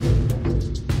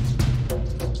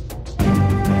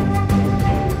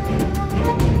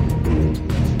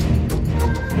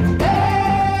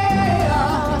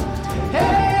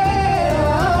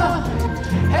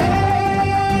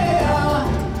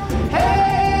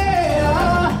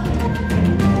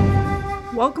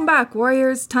Welcome back,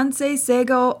 warriors. Tansei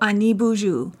Sego Ani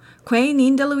Buju. Kwe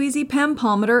Nindaluizi Pam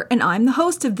Palmater, and I'm the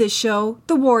host of this show,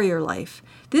 The Warrior Life.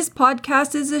 This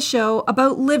podcast is a show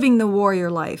about living the warrior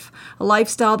life, a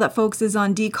lifestyle that focuses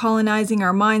on decolonizing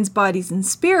our minds, bodies, and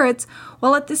spirits,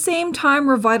 while at the same time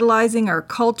revitalizing our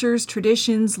cultures,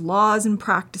 traditions, laws, and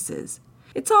practices.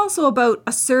 It's also about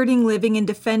asserting, living, and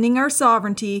defending our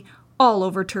sovereignty all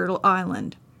over Turtle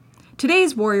Island.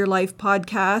 Today's Warrior Life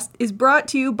podcast is brought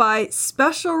to you by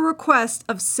special request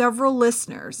of several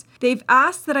listeners. They've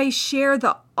asked that I share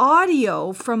the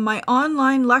audio from my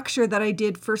online lecture that I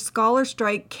did for Scholar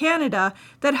Strike Canada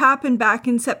that happened back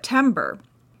in September.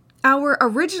 Our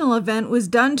original event was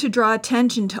done to draw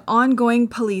attention to ongoing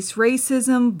police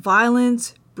racism,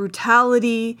 violence,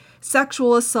 brutality,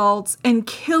 sexual assaults, and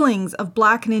killings of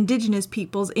Black and Indigenous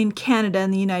peoples in Canada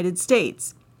and the United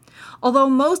States.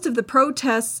 Although most of the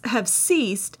protests have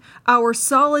ceased, our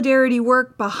solidarity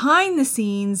work behind the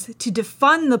scenes to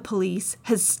defund the police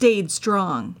has stayed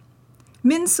strong.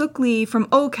 Min Suk Lee from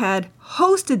OCAD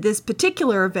hosted this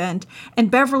particular event, and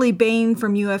Beverly Bain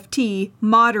from UFT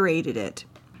moderated it.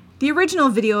 The original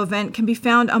video event can be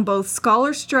found on both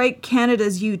Scholar Strike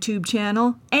Canada's YouTube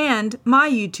channel and my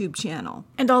YouTube channel.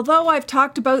 And although I've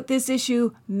talked about this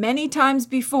issue many times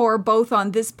before, both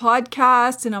on this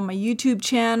podcast and on my YouTube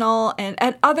channel and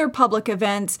at other public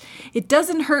events, it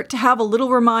doesn't hurt to have a little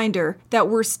reminder that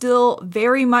we're still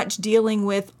very much dealing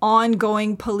with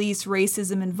ongoing police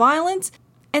racism and violence.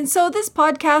 And so this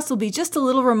podcast will be just a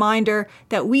little reminder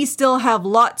that we still have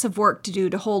lots of work to do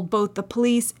to hold both the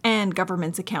police and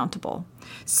governments accountable.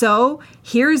 So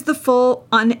here's the full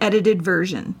unedited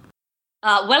version.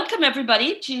 Welcome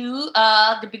everybody to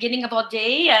the beginning of our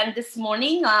day, and this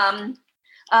morning,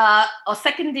 our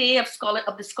second day of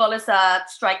the Scholars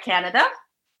Strike Canada.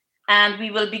 And we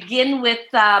will begin with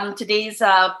today's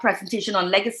presentation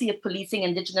on legacy of policing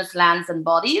Indigenous lands and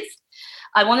bodies.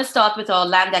 I want to start with our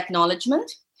land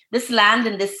acknowledgement. This land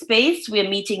and this space we're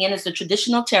meeting in is the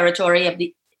traditional territory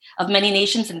of many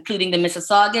nations, including the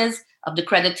Mississaugas, of the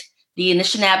Credit, the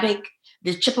Anishinaabe,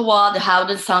 the Chippewa, the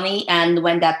Haudenosaunee, and the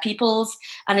Wendat peoples,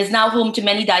 and is now home to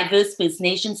many diverse First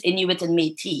Nations, Inuit, and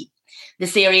Métis.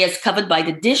 This area is covered by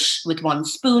the Dish with One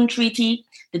Spoon Treaty.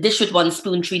 The Dish with One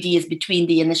Spoon Treaty is between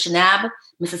the Anishinaabe,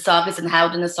 Mississaugas, and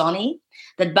Haudenosaunee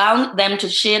that bound them to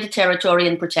share the territory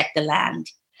and protect the land.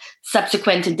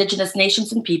 Subsequent Indigenous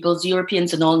nations and peoples,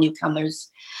 Europeans and all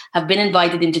newcomers, have been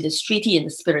invited into this treaty in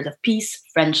the spirit of peace,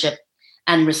 friendship,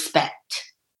 and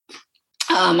respect.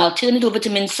 I'll turn it over to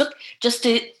Min Suk just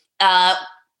to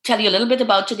tell you a little bit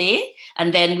about today,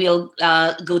 and then we'll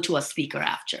go to our speaker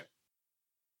after.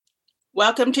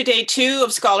 Welcome to day 2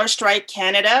 of Scholar Strike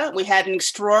Canada. We had an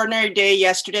extraordinary day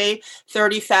yesterday,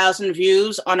 30,000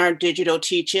 views on our digital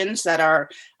teach-ins that are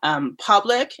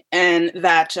public, and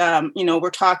that, we're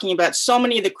talking about so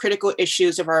many of the critical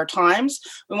issues of our times.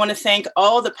 We want to thank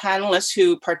all the panelists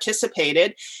who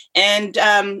participated. And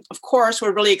of course,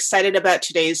 we're really excited about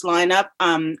today's lineup.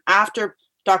 After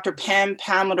Dr. Pam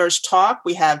Palmater's talk,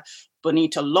 we have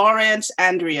Bonita Lawrence,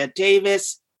 Andrea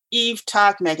Davis, Eve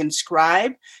Tuck, Megan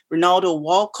Scribe, Ronaldo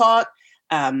Walcott,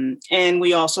 and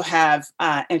we also have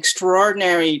an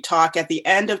extraordinary talk at the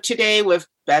end of today with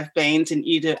Bev Baines and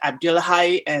Ida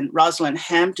Abdullahi and Rosalind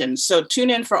Hampton. So tune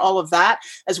in for all of that.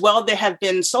 As well, there have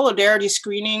been solidarity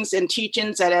screenings and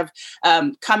teach-ins that have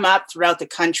come up throughout the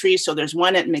country. So there's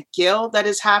one at McGill that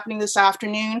is happening this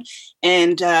afternoon.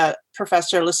 And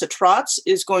Professor Alyssa Trotz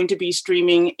is going to be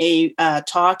streaming a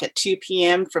talk at 2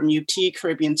 p.m. from UT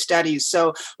Caribbean Studies.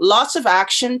 So lots of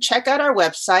action. Check out our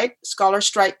website,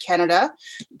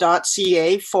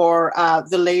 scholarstrikecanada.ca, for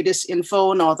the latest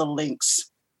info and all the links.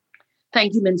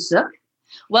 Thank you, Min Suk.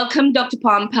 Welcome, Dr.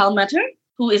 Pam Palmater,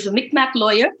 who is a Mi'kmaq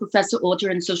lawyer, professor, author,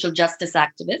 and social justice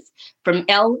activist from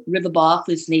El River Bar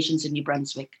First Nations in New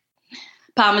Brunswick.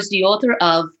 Pam is the author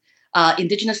of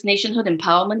Indigenous Nationhood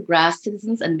Empowerment, Grass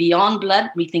Citizens, and Beyond Blood,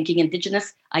 Rethinking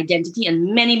Indigenous Identity,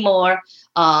 and many more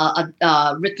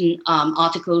written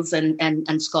articles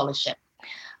and scholarship.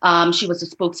 She was a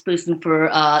spokesperson for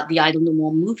the Idle No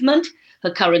More movement. Her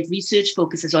current research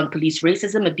focuses on police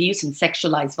racism, abuse, and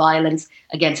sexualized violence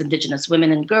against Indigenous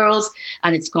women and girls,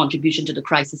 and its contribution to the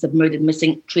crisis of murdered,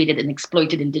 missing, traded, and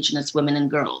exploited Indigenous women and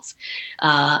girls.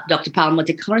 Dr.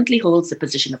 Palmater currently holds the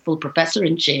position of full professor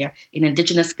and chair in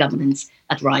Indigenous governance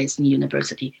at Ryerson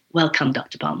University. Welcome,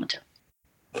 Dr. Palmater.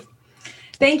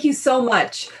 Thank you so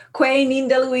much. Kwe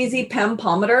Nindaluizi Pem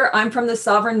Palmater. I'm from the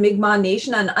sovereign Mi'kmaq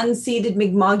Nation on unceded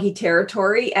Mi'kmaqi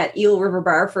territory at Eel River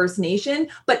Bar First Nation.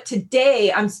 But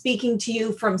today I'm speaking to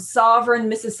you from sovereign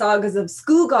Mississaugas of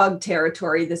Scugog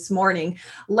territory this morning,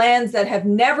 lands that have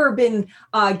never been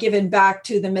given back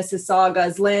to the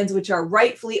Mississaugas, lands which are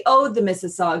rightfully owed the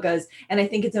Mississaugas. And I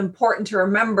think it's important to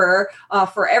remember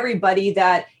for everybody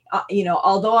that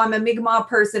although I'm a Mi'kmaq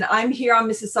person, I'm here on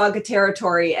Mississauga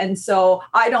territory. And so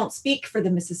I don't speak for the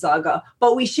Mississauga,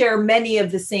 but we share many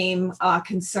of the same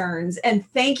concerns. And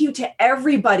thank you to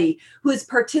everybody who is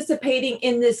participating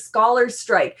in this scholars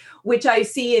strike, which I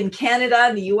see in Canada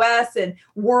and the US and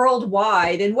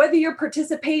worldwide. And whether you're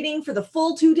participating for the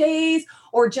full 2 days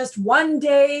or just 1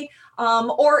 day,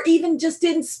 or even just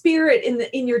in spirit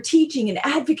in your teaching and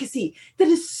advocacy, that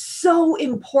is so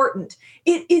important.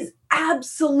 It is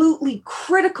absolutely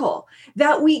critical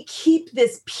that we keep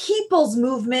this people's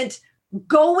movement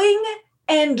going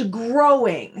and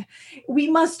growing. We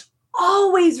must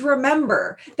always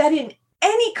remember that in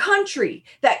any country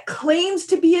that claims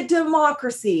to be a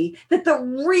democracy, that the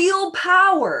real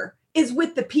power is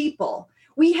with the people.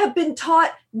 We have been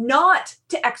taught not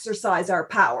to exercise our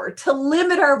power, to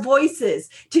limit our voices,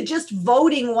 to just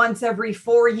voting once every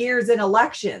 4 years in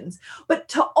elections. But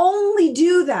to only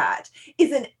do that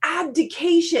is an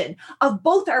abdication of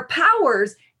both our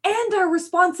powers and our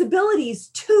responsibilities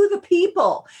to the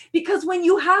people. Because when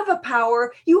you have a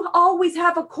power, you always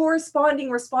have a corresponding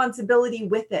responsibility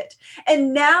with it.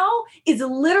 And now is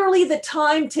literally the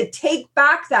time to take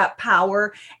back that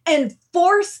power and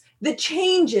force the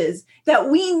changes that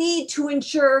we need to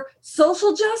ensure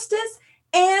social justice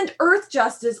and earth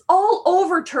justice all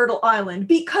over Turtle Island,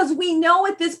 because we know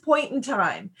at this point in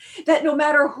time that no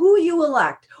matter who you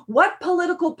elect, what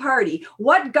political party,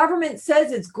 what government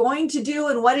says it's going to do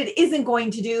and what it isn't going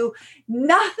to do,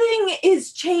 nothing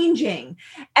is changing.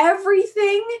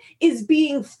 Everything is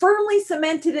being firmly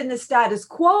cemented in the status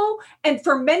quo. And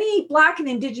for many Black and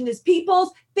Indigenous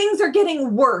peoples, things are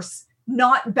getting worse,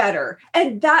 not better.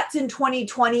 And that's in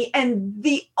 2020. And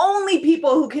the only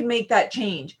people who can make that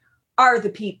change are the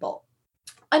people.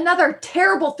 Another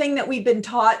terrible thing that we've been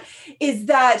taught is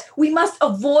that we must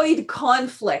avoid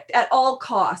conflict at all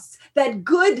costs, that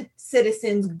good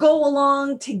citizens go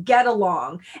along to get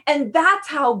along. And that's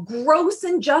how gross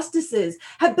injustices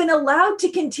have been allowed to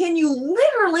continue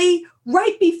literally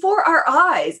right before our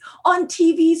eyes, on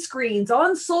TV screens,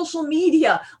 on social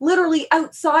media, literally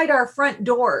outside our front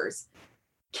doors.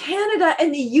 Canada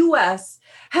and the US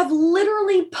have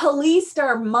literally policed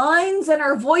our minds and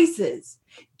our voices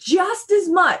just as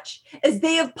much as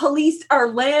they have policed our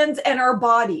lands and our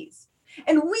bodies.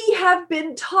 And we have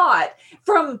been taught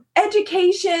from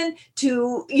education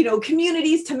to,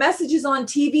 communities to messages on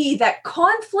TV that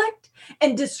conflict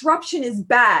and disruption is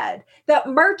bad, that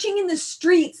marching in the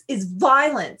streets is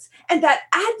violence, and that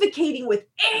advocating with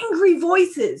angry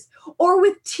voices or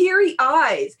with teary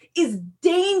eyes is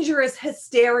dangerous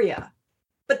hysteria.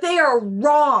 But they are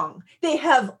wrong. They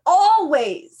have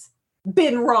always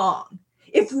been wrong.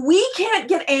 If we can't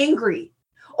get angry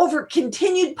over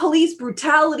continued police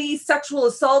brutality, sexual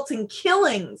assaults, and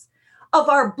killings of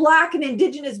our Black and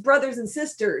Indigenous brothers and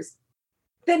sisters,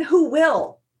 then who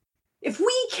will? If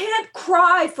we can't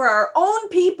cry for our own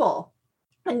people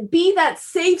and be that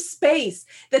safe space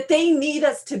that they need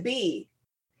us to be,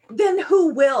 then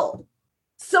who will?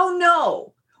 So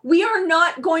no, we are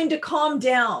not going to calm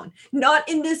down, not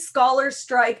in this scholars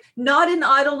strike, not in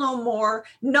Idle No More,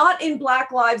 not in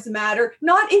Black Lives Matter,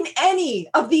 not in any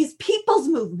of these people's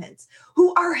movements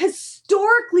who are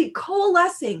historically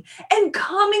coalescing and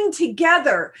coming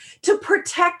together to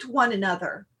protect one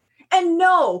another. And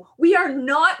no, we are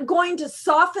not going to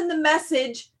soften the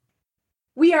message.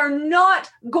 We are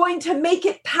not going to make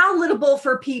it palatable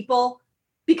for people,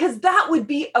 because that would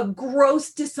be a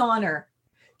gross dishonor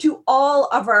to all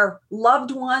of our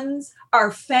loved ones,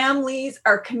 our families,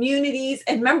 our communities,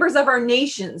 and members of our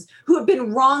nations who have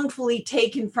been wrongfully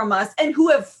taken from us and who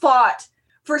have fought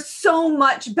for so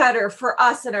much better for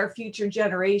us and our future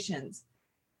generations.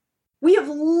 We have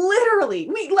literally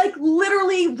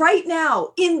right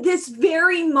now, in this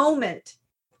very moment,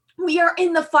 we are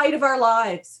in the fight of our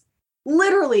lives.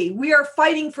 Literally, we are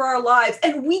fighting for our lives,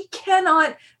 and we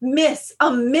cannot miss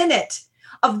a minute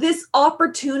of this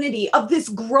opportunity, of this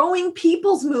growing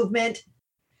people's movement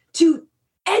to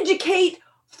educate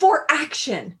for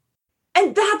action.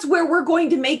 And that's where we're going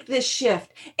to make this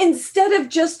shift. Instead of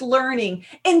just learning,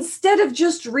 instead of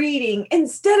just reading,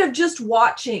 instead of just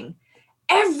watching,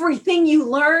 everything you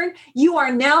learn, you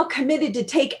are now committed to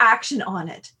take action on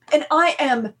it. And I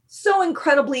am so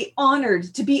incredibly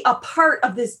honored to be a part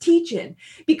of this teach-in,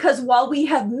 because while we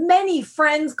have many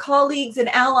friends, colleagues, and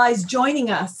allies joining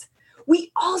us,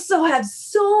 we also have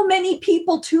so many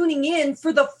people tuning in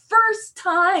for the first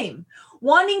time,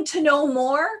 wanting to know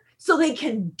more so they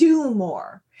can do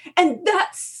more. And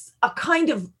that's a kind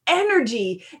of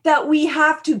energy that we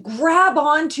have to grab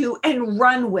onto and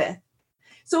run with.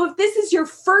 So if this is your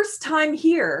first time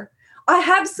here, I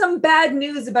have some bad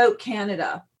news about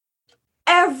Canada.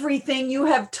 Everything you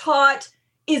have taught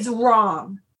is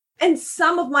wrong. And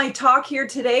some of my talk here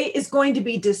today is going to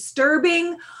be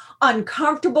disturbing,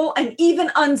 uncomfortable, and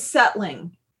even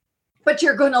unsettling. But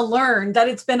you're going to learn that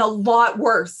it's been a lot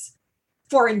worse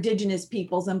for Indigenous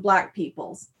peoples and Black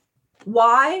peoples.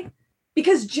 Why?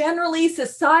 Because generally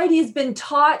society has been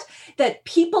taught that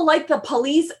people like the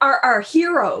police are our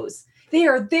heroes. They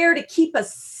are there to keep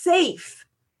us safe.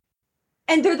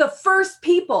 And they're the first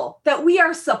people that we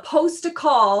are supposed to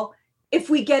call if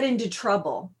we get into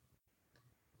trouble.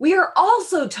 We are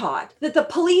also taught that the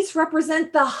police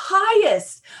represent the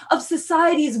highest of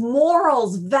society's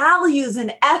morals, values,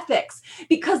 and ethics,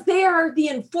 because they are the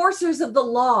enforcers of the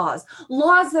laws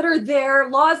that are there,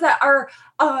 laws that are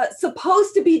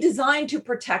supposed to be designed to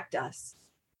protect us.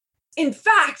 In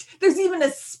fact, there's even a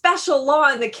special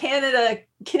law in the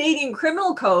Canadian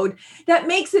Criminal Code that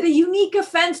makes it a unique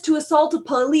offense to assault a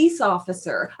police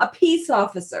officer, a peace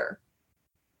officer.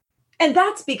 And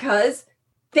that's because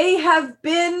they have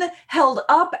been held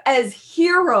up as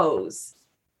heroes.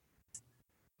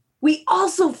 We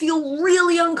also feel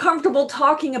really uncomfortable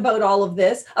talking about all of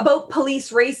this, about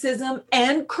police racism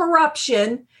and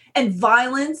corruption and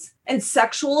violence and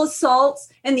sexual assaults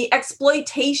and the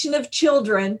exploitation of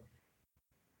children,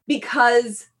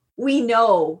 because we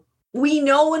know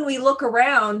when we look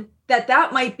around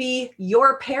that might be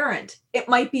your parent. It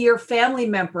might be your family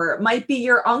member. It might be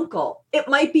your uncle. It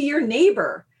might be your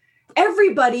neighbor.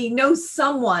 Everybody knows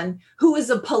someone who is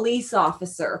a police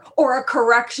officer or a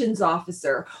corrections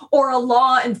officer or a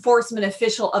law enforcement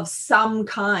official of some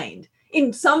kind.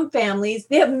 In some families,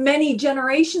 they have many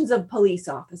generations of police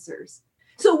officers.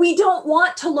 So we don't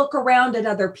want to look around at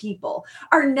other people.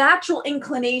 Our natural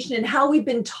inclination and how we've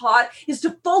been taught is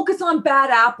to focus on bad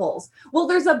apples. Well,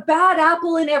 there's a bad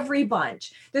apple in every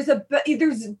bunch. There's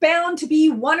bound to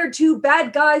be one or two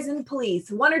bad guys in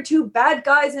police, one or two bad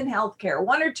guys in healthcare,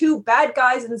 one or two bad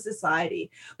guys in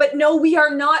society. But no, we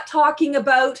are not talking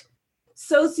about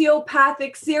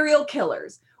sociopathic serial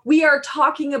killers. We are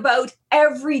talking about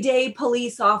everyday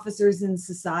police officers in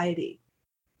society.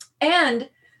 And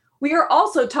we are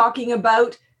also talking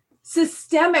about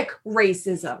systemic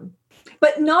racism,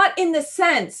 but not in the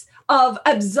sense of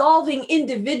absolving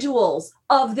individuals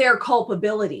of their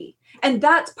culpability. And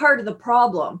that's part of the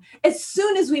problem. As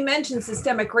soon as we mention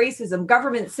systemic racism,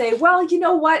 governments say, well, you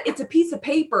know what? It's a piece of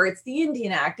paper. It's the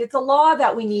Indian Act. It's a law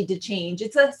that we need to change.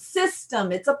 It's a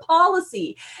system. It's a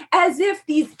policy, as if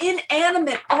these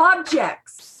inanimate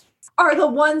objects are the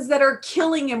ones that are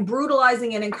killing and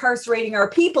brutalizing and incarcerating our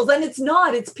peoples. And it's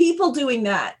not. It's people doing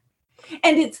that.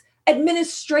 And it's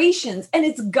administrations and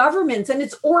it's governments and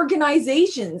it's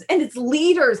organizations and it's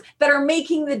leaders that are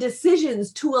making the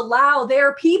decisions to allow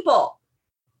their people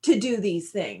to do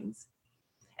these things.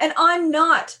 And I'm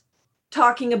not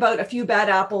talking about a few bad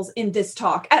apples in this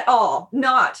talk at all.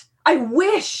 Not. I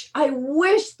wish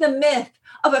the myth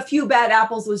of a few bad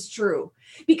apples was true,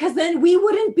 because then we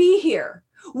wouldn't be here.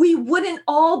 We wouldn't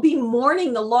all be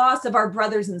mourning the loss of our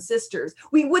brothers and sisters.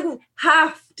 We wouldn't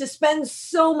have to spend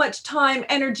so much time,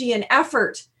 energy, and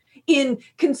effort in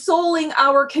consoling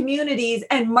our communities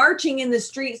and marching in the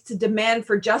streets to demand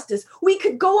for justice. We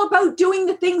could go about doing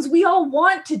the things we all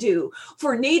want to do.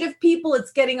 For Native people,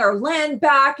 it's getting our land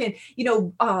back and,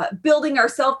 building our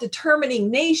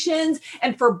self-determining nations.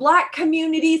 And for Black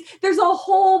communities, there's a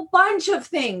whole bunch of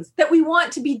things that we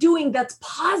want to be doing that's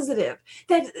positive,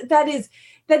 that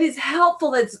is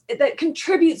helpful, that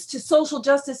contributes to social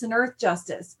justice and earth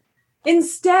justice.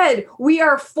 Instead, we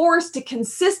are forced to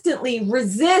consistently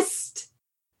resist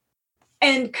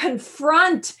and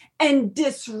confront and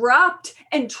disrupt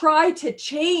and try to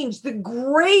change the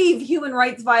grave human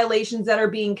rights violations that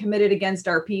are being committed against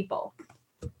our people.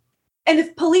 And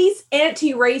if police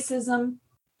anti-racism,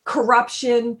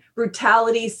 corruption,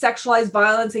 brutality, sexualized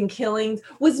violence, and killings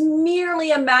was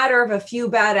merely a matter of a few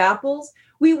bad apples,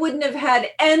 we wouldn't have had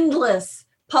endless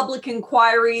public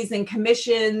inquiries and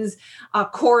commissions,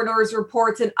 coroners'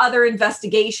 reports, and other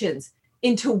investigations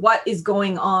into what is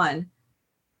going on.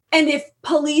 And if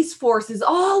police forces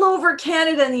all over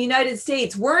Canada and the United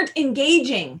States weren't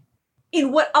engaging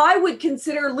in what I would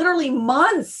consider literally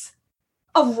months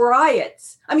of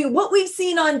riots. I mean, what we've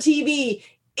seen on TV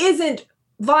isn't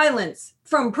violence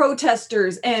from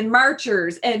protesters and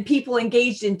marchers and people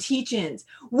engaged in teach-ins.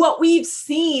 What we've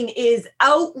seen is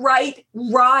outright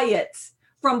riots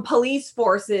from police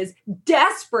forces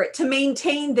desperate to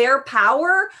maintain their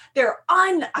power, their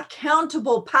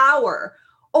unaccountable power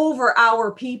over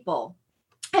our people.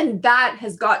 And that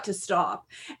has got to stop.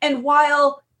 And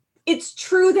while it's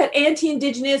true that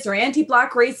anti-Indigenous or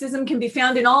anti-Black racism can be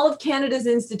found in all of Canada's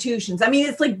institutions, I mean,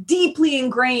 it's like deeply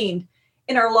ingrained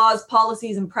in our laws,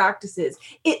 policies, and practices.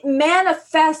 It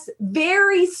manifests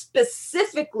very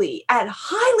specifically at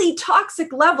highly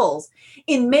toxic levels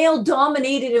in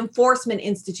male-dominated enforcement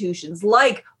institutions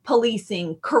like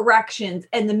policing, corrections,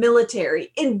 and the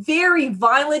military in very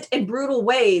violent and brutal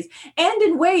ways, and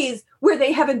in ways where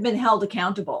they haven't been held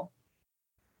accountable.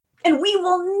 And we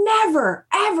will never,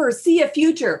 ever see a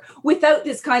future without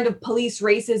this kind of police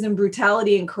racism,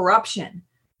 brutality, and corruption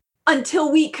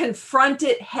until we confront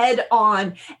it head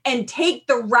on and take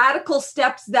the radical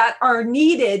steps that are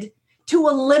needed to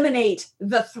eliminate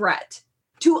the threat,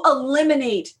 to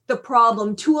eliminate the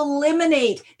problem, to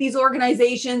eliminate these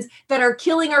organizations that are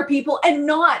killing our people and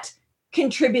not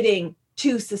contributing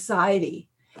to society.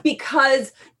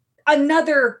 Because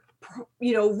another,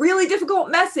 really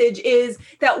difficult message is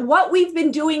that what we've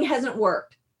been doing hasn't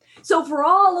worked. So for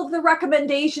all of the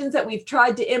recommendations that we've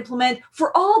tried to implement,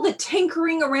 for all the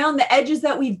tinkering around the edges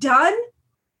that we've done,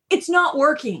 it's not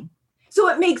working. So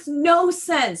it makes no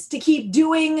sense to keep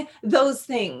doing those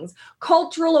things.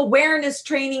 Cultural awareness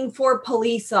training for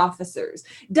police officers,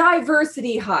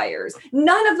 diversity hires,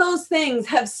 none of those things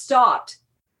have stopped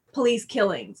police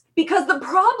killings because the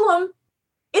problem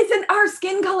isn't our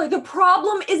skin color. The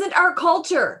problem isn't our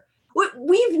culture.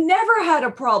 We've never had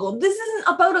a problem. This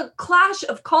isn't about a clash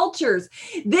of cultures.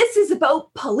 This is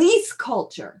about police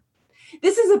culture.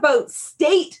 This is about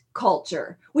state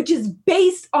culture, which is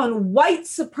based on white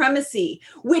supremacy,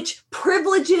 which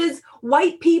privileges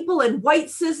white people and white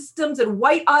systems and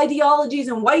white ideologies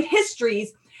and white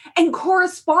histories, and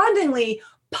correspondingly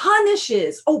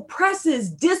punishes,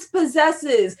 oppresses,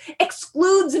 dispossesses,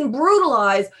 excludes, and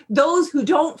brutalizes those who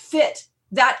don't fit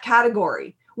that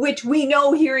category, which we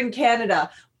know here in Canada,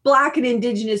 Black and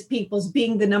Indigenous peoples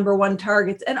being the number one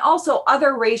targets, and also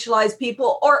other racialized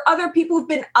people or other people who've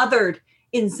been othered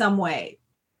in some way.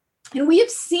 And we have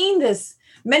seen this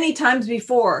many times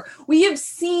before. We have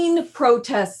seen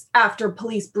protests after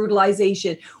police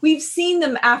brutalization. We've seen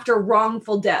them after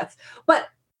wrongful death, but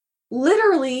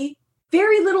literally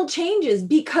very little changes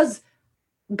because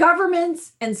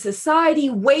governments and society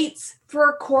waits for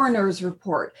a coroner's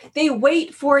report. They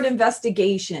wait for an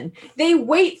investigation. They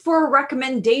wait for a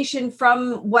recommendation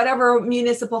from whatever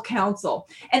municipal council.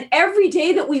 And every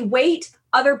day that we wait,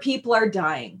 other people are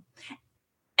dying.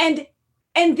 And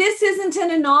this isn't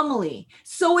an anomaly.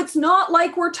 So it's not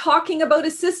like we're talking about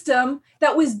a system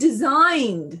that was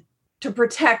designed to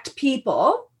protect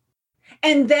people.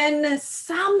 And then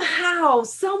somehow,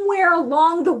 somewhere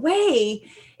along the way,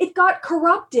 it got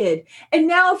corrupted. And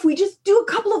now if we just do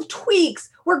a couple of tweaks,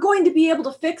 we're going to be able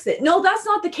to fix it. No, that's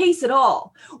not the case at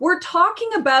all. We're talking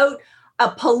about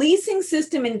a policing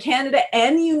system in Canada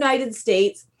and the United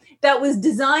States that was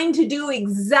designed to do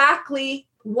exactly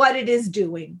what it is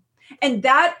doing. And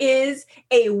that is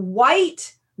a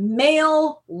white,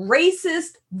 male,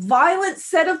 racist, violent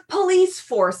set of police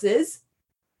forces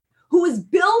who is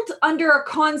built under a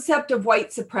concept of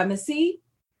white supremacy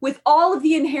with all of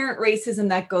the inherent racism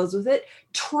that goes with it,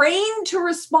 trained to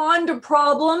respond to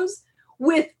problems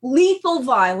with lethal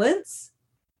violence,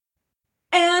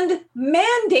 and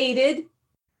mandated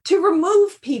to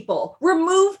remove people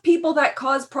that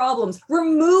cause problems,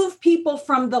 remove people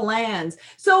from the lands.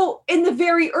 So in the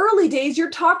very early days, you're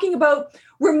talking about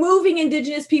removing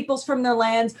Indigenous peoples from their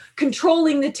lands,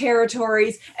 controlling the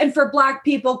territories, and for Black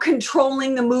people,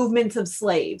 controlling the movements of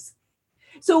slaves.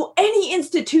 So any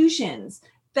institutions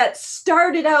that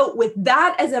started out with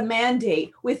that as a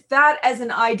mandate, with that as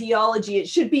an ideology, it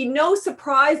should be no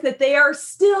surprise that they are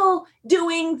still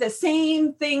doing the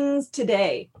same things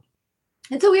today.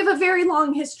 And so we have a very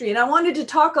long history, and I wanted to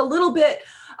talk a little bit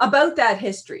about that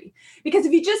history, because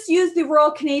if you just use the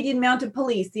Royal Canadian Mounted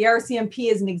Police, the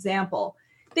RCMP as an example,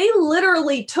 they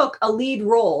literally took a lead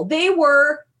role. They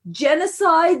were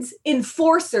genocide's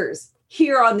enforcers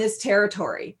here on this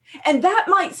territory. And that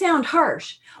might sound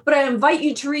harsh, but I invite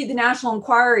you to read the National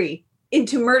Inquiry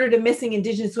into Murdered and Missing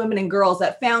Indigenous Women and Girls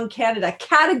that found Canada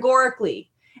categorically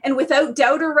and without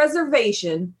doubt or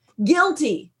reservation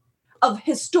guilty of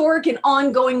historic and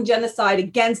ongoing genocide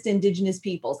against Indigenous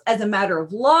peoples as a matter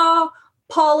of law,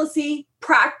 policy,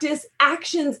 practice,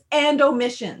 actions, and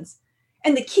omissions.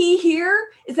 And the key here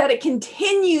is that it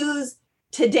continues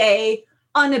today,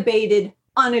 unabated,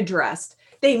 unaddressed.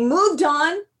 They moved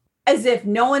on as if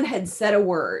no one had said a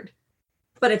word.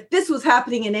 But if this was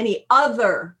happening in any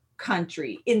other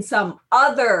country, in some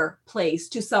other place,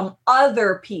 to some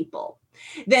other people,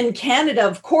 then Canada,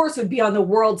 of course, would be on the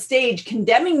world stage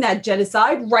condemning that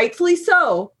genocide, rightfully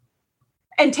so,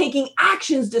 and taking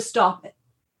actions to stop it.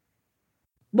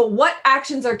 But what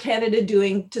actions are Canada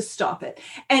doing to stop it?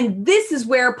 And this is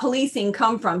where policing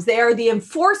comes from. They are the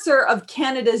enforcer of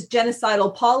Canada's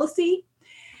genocidal policy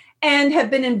and have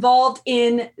been involved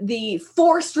in the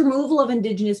forced removal of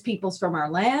Indigenous peoples from our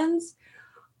lands.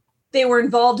 They were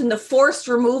involved in the forced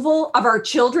removal of our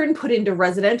children put into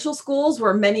residential schools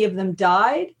where many of them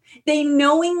died. They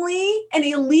knowingly and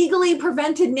illegally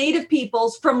prevented Native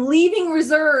peoples from leaving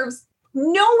reserves,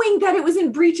 knowing that it was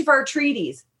in breach of our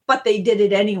treaties, but they did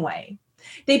it anyway.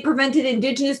 They prevented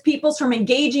Indigenous peoples from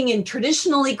engaging in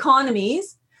traditional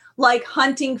economies like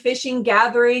hunting, fishing,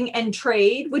 gathering, and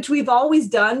trade, which we've always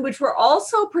done, which were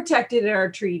also protected in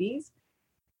our treaties.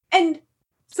 And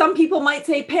some people might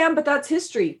say, Pam, but that's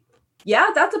history.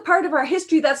 Yeah, that's a part of our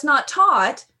history that's not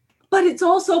taught, but it's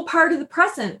also part of the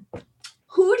present.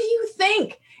 Who do you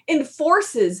think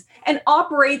enforces and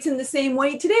operates in the same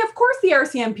way today? Of course, the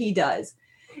RCMP does.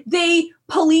 They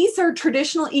police our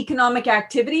traditional economic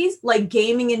activities like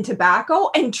gaming and tobacco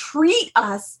and treat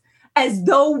us as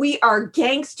though we are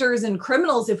gangsters and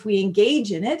criminals if we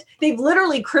engage in it. They've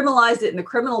literally criminalized it in the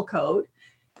criminal code.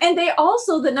 And they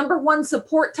also the number one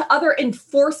support to other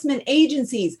enforcement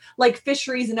agencies like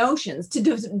Fisheries and Oceans to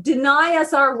deny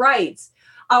us our rights,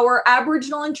 our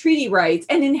Aboriginal and treaty rights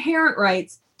and inherent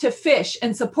rights to fish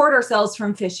and support ourselves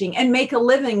from fishing and make a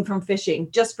living from fishing,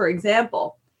 just for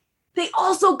example. They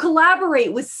also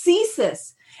collaborate with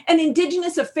CSIS and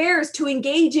Indigenous Affairs to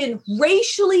engage in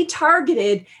racially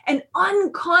targeted and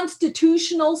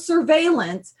unconstitutional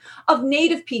surveillance of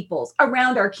Native peoples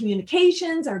around our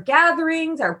communications, our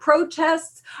gatherings, our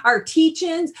protests, our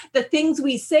teach-ins, the things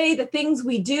we say, the things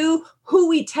we do, who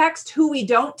we text, who we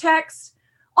don't text,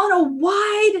 on a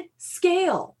wide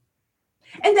scale.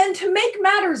 And then to make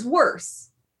matters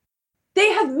worse,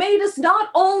 they have made us not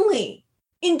only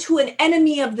into an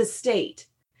enemy of the state,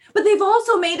 but they've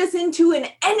also made us into an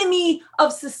enemy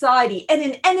of society and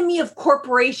an enemy of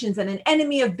corporations and an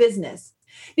enemy of business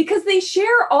because they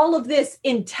share all of this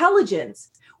intelligence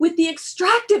with the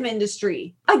extractive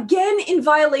industry, again, in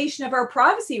violation of our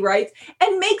privacy rights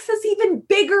and makes us even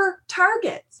bigger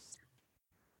targets.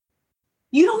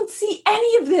 You don't see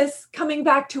any of this coming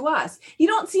back to us. You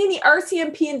don't see any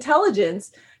RCMP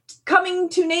intelligence coming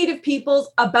to Native peoples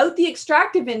about the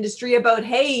extractive industry, about,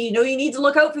 hey, you need to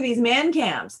look out for these man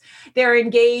camps. They're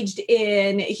engaged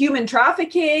in human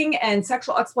trafficking and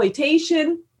sexual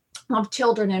exploitation of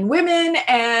children and women,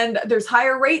 and there's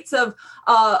higher rates of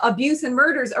abuse and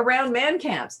murders around man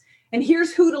camps. And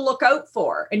here's who to look out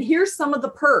for. And here's some of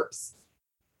the perps.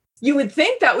 You would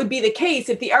think that would be the case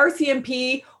if the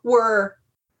RCMP were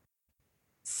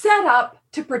set up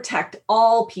to protect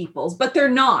all peoples, but they're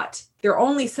not. They're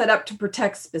only set up to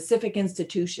protect specific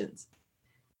institutions.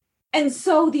 And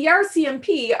so the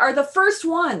RCMP are the first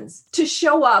ones to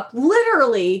show up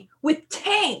literally with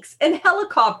tanks and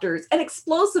helicopters and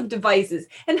explosive devices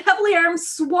and heavily armed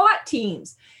SWAT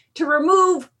teams to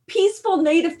remove peaceful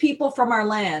Native people from our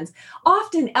lands,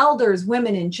 often elders,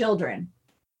 women, and children.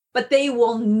 But they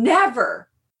will never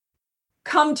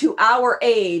come to our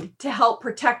aid to help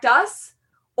protect us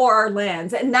or our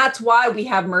lands. And that's why we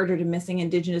have murdered and missing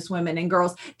Indigenous women and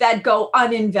girls that go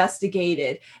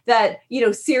uninvestigated, that,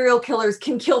 serial killers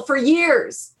can kill for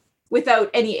years without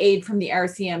any aid from the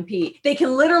RCMP. They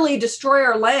can literally destroy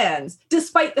our lands,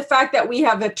 despite the fact that we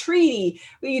have a treaty,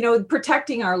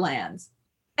 protecting our lands.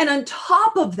 And on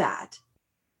top of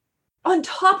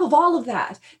all of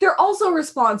that, they're also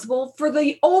responsible for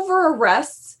the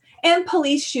over-arrests and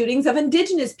police shootings of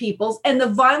Indigenous peoples and the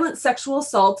violent sexual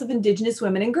assaults of Indigenous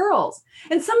women and girls.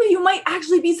 And some of you might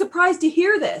actually be surprised to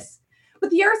hear this, but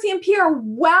the RCMP are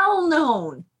well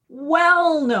known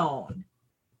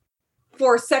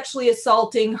for sexually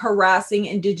assaulting, harassing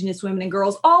Indigenous women and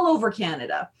girls all over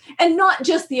Canada. And not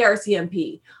just the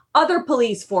RCMP, other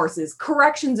police forces,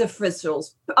 corrections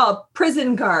officials,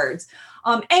 prison guards,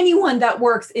 anyone that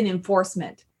works in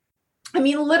enforcement. I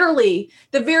mean, literally,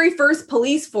 the very first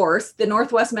police force, the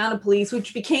Northwest Mounted Police,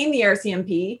 which became the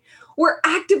RCMP, were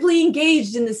actively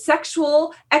engaged in the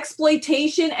sexual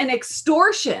exploitation and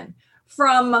extortion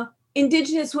from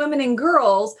Indigenous women and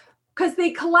girls because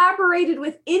they collaborated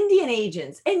with Indian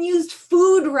agents and used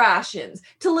food rations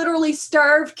to literally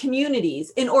starve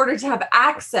communities in order to have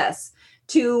access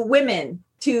to women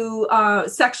to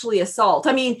sexually assault.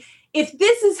 I mean, if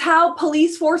this is how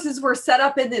police forces were set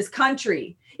up in this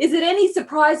country, is it any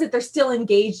surprise that they're still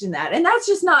engaged in that? And that's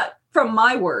just not from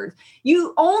my words.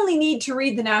 You only need to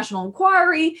read the National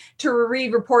Inquiry, to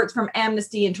read reports from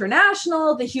Amnesty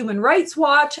International, the Human Rights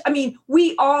Watch. I mean,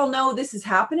 we all know this is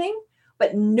happening,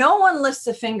 but no one lifts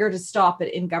a finger to stop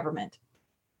it in government.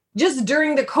 Just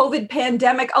during the COVID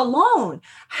pandemic alone,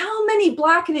 how many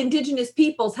Black and Indigenous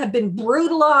peoples have been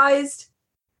brutalized,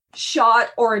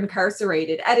 shot, or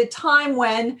incarcerated at a time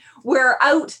when we're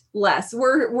out less,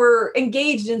 we're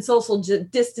engaged in social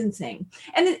distancing.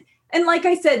 And like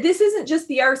I said, this isn't just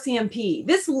the RCMP.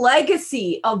 This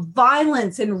legacy of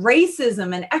violence and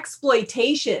racism and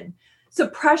exploitation,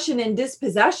 suppression and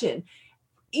dispossession,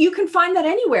 you can find that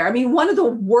anywhere. I mean, one of the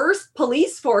worst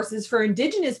police forces for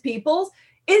Indigenous peoples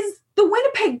is the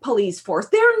Winnipeg police force.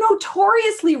 They're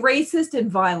notoriously racist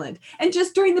and violent. And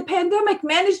just during the pandemic,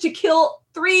 managed to kill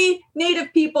 3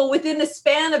 Native people within a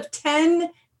span of 10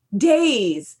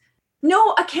 days.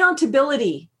 No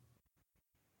accountability.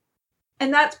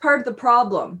 And that's part of the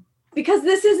problem, because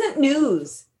this isn't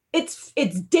news. It's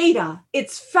data,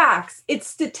 it's facts, it's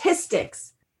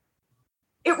statistics.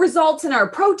 It results in our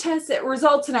protests, it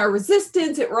results in our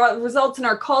resistance, it results in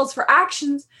our calls for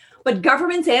actions. But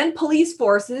governments and police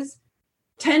forces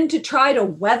tend to try to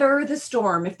weather the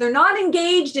storm. If they're not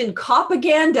engaged in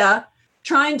propaganda,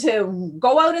 trying to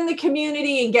go out in the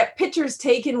community and get pictures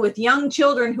taken with young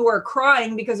children who are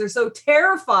crying because they're so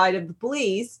terrified of the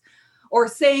police, or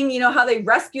saying, how they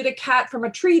rescued a cat from a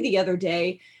tree the other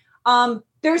day,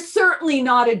 they're certainly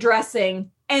not addressing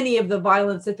any of the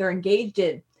violence that they're engaged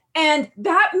in. And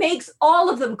that makes all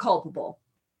of them culpable.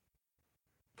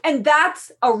 And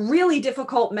that's a really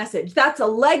difficult message. That's a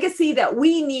legacy that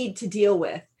we need to deal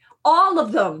with. All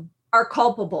of them are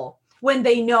culpable when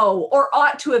they know, or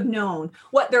ought to have known,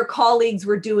 what their colleagues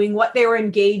were doing, what they were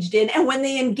engaged in. And when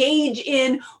they engage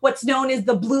in what's known as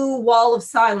the blue wall of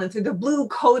silence, or the blue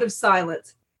code of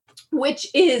silence, which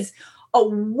is a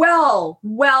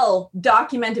well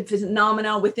documented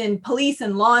phenomena within police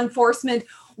and law enforcement,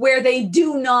 where they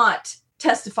do not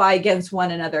testify against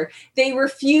one another. They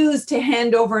refuse to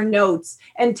hand over notes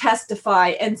and testify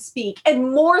and speak. And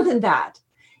more than that,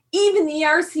 even the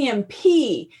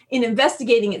RCMP, in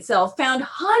investigating itself, found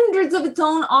hundreds of its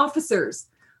own officers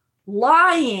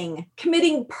lying,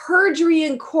 committing perjury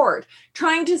in court,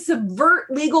 trying to subvert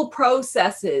legal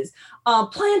processes,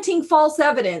 planting false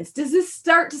evidence. Does this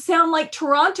start to sound like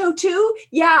Toronto too?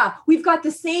 Yeah, we've got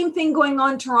the same thing going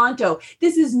on in Toronto.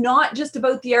 This is not just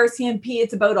about the RCMP,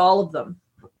 it's about all of them.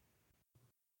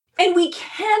 And we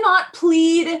cannot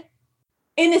plead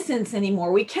innocence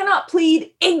anymore. We cannot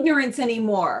plead ignorance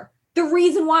anymore. The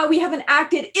reason why we haven't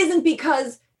acted isn't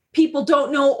because people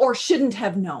don't know or shouldn't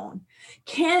have known.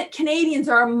 Canadians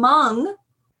are among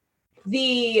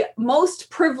the most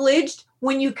privileged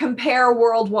when you compare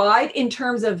worldwide in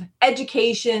terms of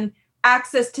education,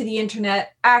 access to the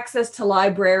internet, access to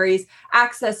libraries,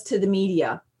 access to the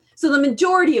media. So the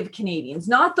majority of Canadians,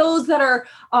 not those that are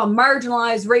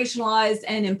marginalized, racialized,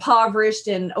 and impoverished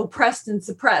and oppressed and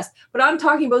suppressed, but I'm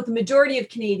talking about the majority of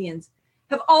Canadians,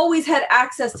 have always had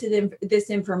access to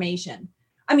this information.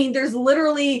 I mean, there's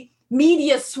literally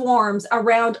media swarms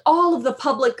around all of the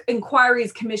public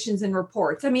inquiries, commissions, and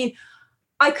reports. I mean,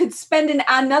 I could spend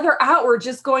another hour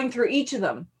just going through each of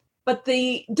them. But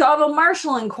the Donald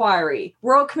Marshall Inquiry,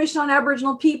 Royal Commission on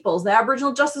Aboriginal Peoples, the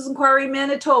Aboriginal Justice Inquiry in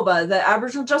Manitoba, the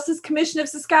Aboriginal Justice Commission of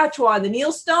Saskatchewan, the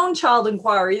Neil Stonechild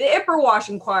Inquiry, the Ipperwash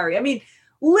Inquiry. I mean,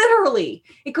 literally,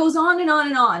 it goes on and on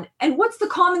and on. And what's the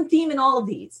common theme in all of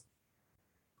these?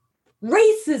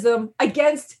 Racism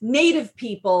against Native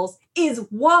peoples is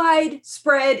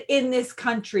widespread in this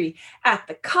country, at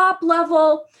the cop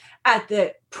level, at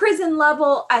the prison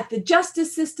level, at the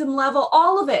justice system level,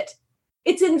 all of it.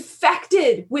 It's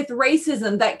infected with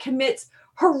racism that commits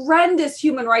horrendous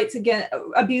human rights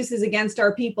abuses against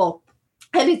our people,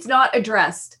 and it's not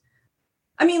addressed.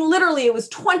 I mean, literally, it was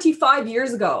 25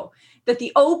 years ago that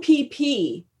the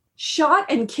OPP shot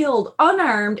and killed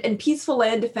unarmed and peaceful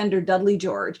land defender Dudley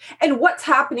George. And what's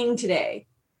happening today?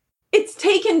 It's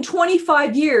taken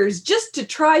 25 years just to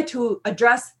try to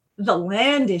address the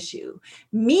land issue.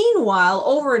 Meanwhile,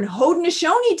 over in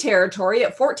Haudenosaunee territory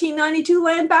at 1492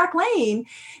 Landback Lane,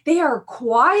 they are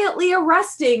quietly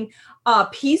arresting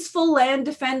peaceful land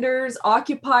defenders,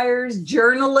 occupiers,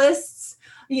 journalists,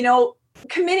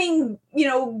 committing,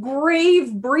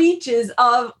 grave breaches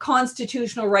of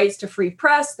constitutional rights to free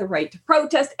press, the right to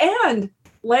protest, and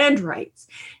land rights.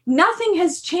 Nothing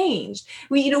has changed.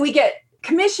 We get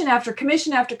commission after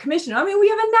commission after commission. I mean, we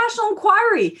have a national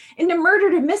inquiry into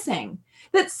murdered and missing.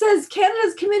 that says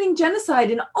Canada's committing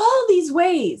genocide in all these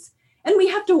ways. And we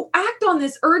have to act on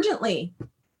this urgently.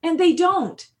 And they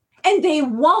don't. And they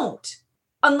won't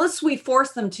unless we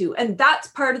force them to. And that's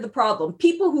part of the problem.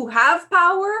 People who have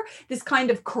power, this kind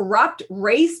of corrupt,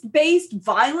 race-based,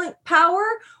 violent power,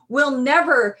 will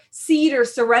never cede or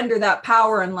surrender that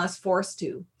power unless forced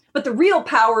to. But the real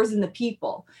power is in the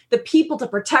people to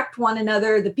protect one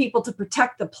another, the people to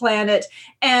protect the planet,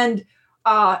 and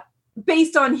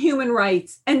based on human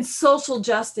rights and social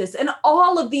justice and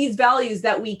all of these values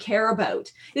that we care about.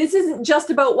 This isn't just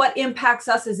about what impacts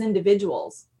us as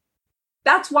individuals.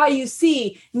 That's why you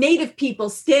see Native people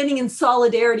standing in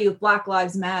solidarity with Black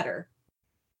Lives Matter.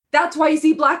 That's why you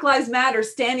see Black Lives Matter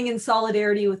standing in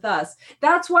solidarity with us.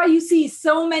 That's why you see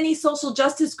so many social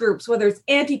justice groups, whether it's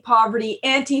anti-poverty,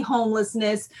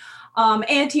 anti-homelessness,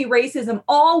 anti-racism,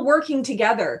 all working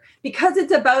together because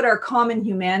it's about our common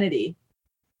humanity.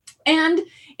 And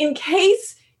in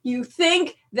case you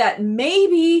think that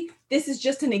maybe this is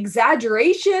just an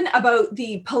exaggeration about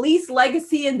the police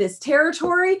legacy in this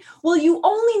territory, well, you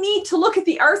only need to look at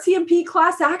the RCMP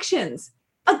class actions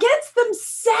against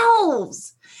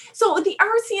themselves. So the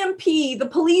RCMP, the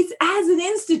police as an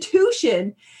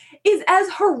institution, is as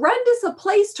horrendous a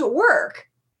place to work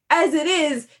as it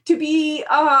is to be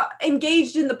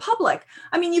engaged in the public.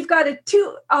 I mean, you've got a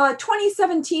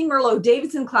 2017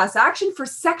 Merlot-Davidson class action for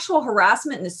sexual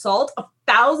harassment and assault of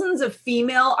thousands of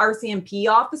female RCMP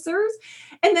officers.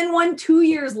 And then 2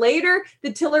 years later,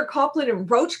 the Tiller, Copland,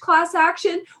 and Roach class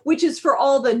action, which is for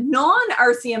all the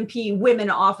non-RCMP women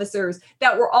officers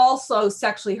that were also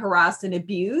sexually harassed and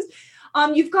abused.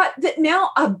 You've got now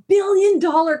 $1 billion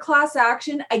class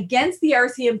action against the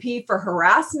RCMP for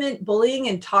harassment, bullying,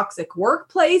 and toxic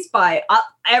workplace by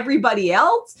everybody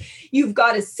else. You've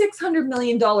got a $600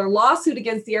 million lawsuit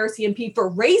against the RCMP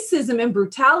for racism and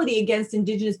brutality against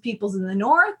Indigenous peoples in the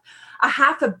North, a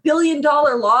 $500 million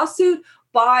lawsuit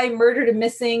by murdered and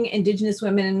missing Indigenous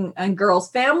women and girls'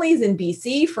 families in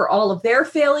BC for all of their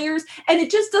failures. And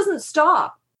it just doesn't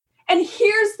stop. And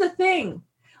here's the thing.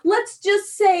 Let's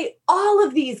just say all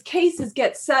of these cases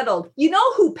get settled. You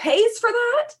know who pays for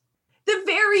that? The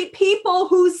very people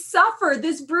who suffer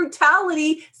this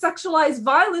brutality, sexualized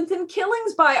violence, and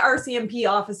killings by RCMP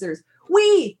officers.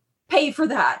 We pay for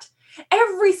that.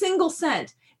 Every single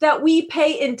cent that we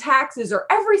pay in taxes, or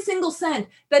every single cent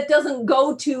that doesn't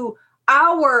go to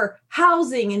our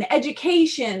housing and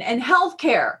education and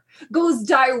healthcare, goes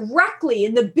directly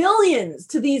in the billions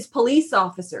to these police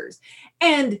officers.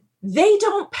 And they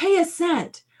don't pay a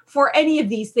cent for any of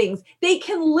these things. They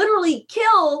can literally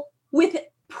kill with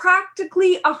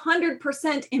practically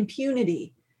 100%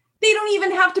 impunity. They don't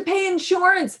even have to pay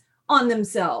insurance on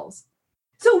themselves.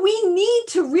 So we need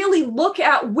to really look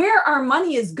at where our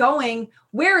money is going,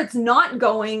 where it's not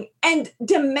going, and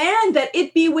demand that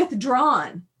it be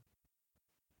withdrawn.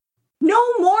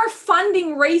 No more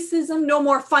funding racism, no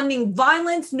more funding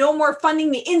violence, no more funding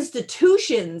the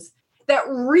institutions that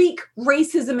wreak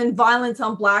racism and violence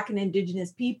on Black and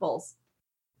Indigenous peoples.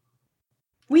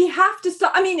 We have to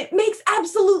stop. I mean, it makes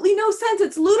absolutely no sense.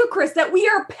 It's ludicrous that we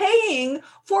are paying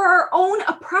for our own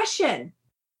oppression.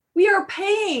 We are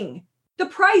paying the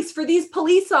price for these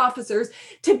police officers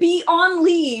to be on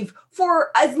leave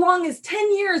for as long as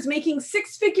 10 years, making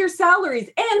six-figure salaries.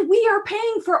 And we are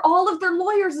paying for all of their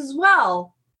lawyers as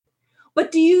well.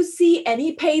 But do you see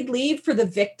any paid leave for the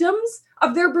victims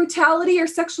of their brutality or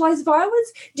sexualized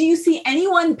violence? Do you see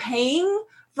anyone paying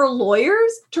for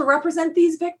lawyers to represent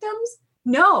these victims?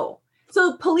 No.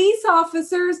 So police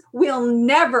officers will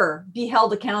never be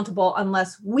held accountable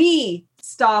unless we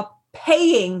stop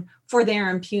paying for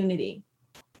their impunity.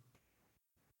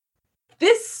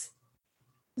 This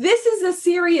is a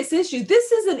serious issue.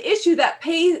 This is an issue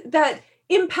that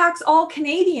impacts all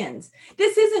Canadians.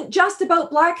 This isn't just about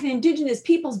Black and Indigenous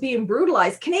peoples being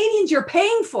brutalized. Canadians, you're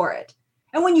paying for it.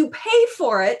 And when you pay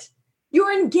for it,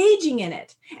 you're engaging in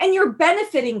it and you're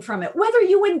benefiting from it, whether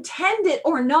you intend it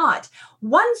or not.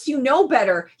 Once you know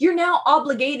better, you're now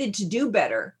obligated to do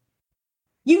better.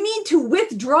 You need to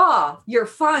withdraw your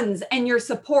funds and your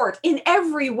support in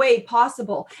every way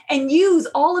possible and use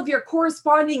all of your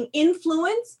corresponding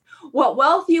influence, what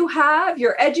wealth you have,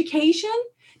 your education,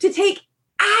 to take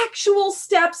actual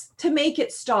steps to make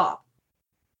it stop.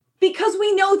 Because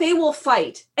we know they will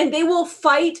fight, and they will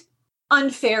fight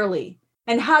unfairly.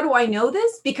 And how do I know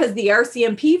this? Because the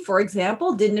RCMP, for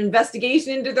example, did an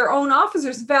investigation into their own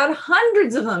officers and found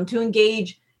hundreds of them to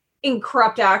engage in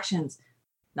corrupt actions,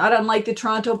 not unlike the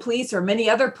Toronto Police or many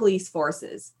other police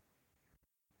forces.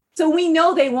 So we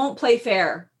know they won't play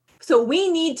fair. So we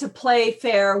need to play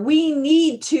fair. We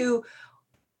need to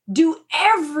do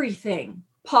everything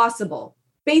possible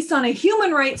based on a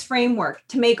human rights framework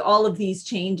to make all of these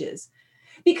changes.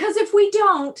 Because if we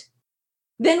don't,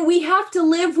 then we have to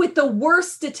live with the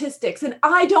worst statistics. And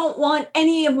I don't want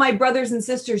any of my brothers and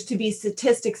sisters to be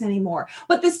statistics anymore.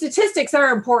 But the statistics are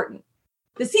important.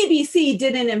 The CBC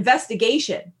did an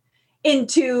investigation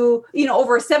into,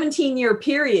 over a 17-year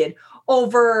period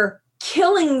over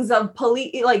killings of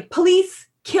police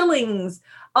killings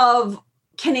of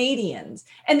Canadians.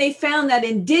 And they found that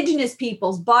Indigenous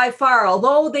peoples, by far,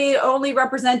 although they only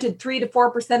represented 3 to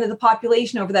 4% of the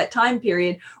population over that time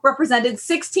period, represented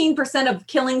 16% of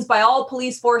killings by all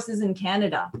police forces in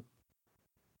Canada.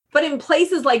 But in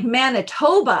places like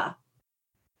Manitoba,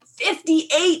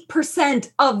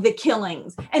 58% of the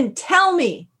killings. And tell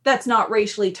me that's not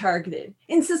racially targeted.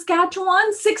 In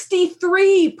Saskatchewan,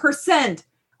 63%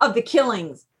 of the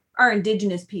killings are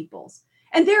Indigenous peoples.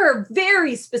 And there are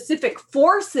very specific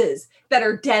forces that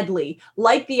are deadly,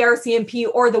 like the RCMP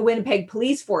or the Winnipeg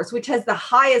Police Force, which has the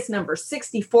highest number,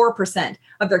 64%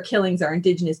 of their killings are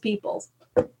Indigenous peoples.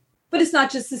 But it's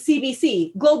not just the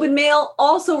CBC. Globe and Mail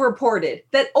also reported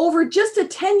that over just a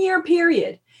 10-year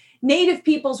period, Native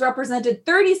peoples represented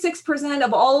 36%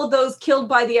 of all of those killed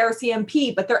by the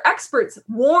RCMP, but their experts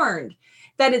warned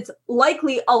that it's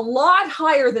likely a lot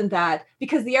higher than that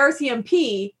because the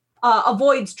RCMP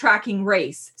avoids tracking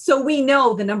race. So we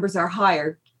know the numbers are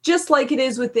higher, just like it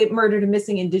is with the murdered and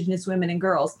missing Indigenous women and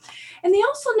girls. And they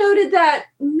also noted that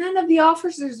none of the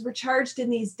officers were charged in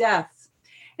these deaths.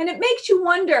 And it makes you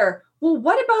wonder, well,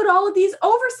 what about all of these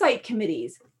oversight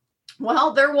committees?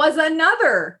 Well, there was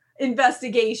another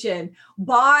investigation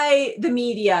by the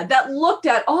media that looked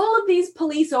at all of these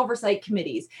police oversight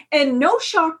committees. And no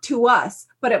shock to us,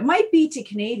 but it might be to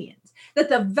Canadians, that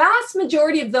the vast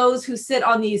majority of those who sit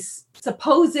on these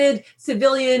supposed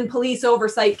civilian police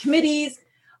oversight committees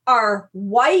are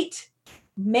white,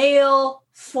 male,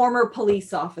 former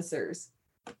police officers.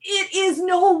 It is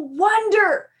no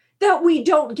wonder that we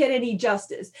don't get any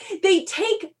justice. They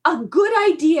take a good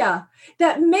idea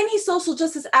that many social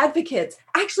justice advocates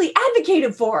actually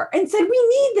advocated for and said, we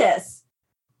need this.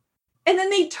 And then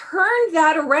they turned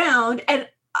that around and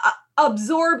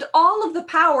absorbed all of the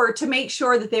power to make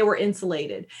sure that they were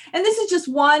insulated. And this is just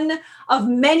one of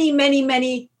many, many,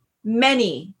 many,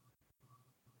 many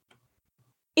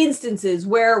instances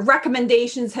where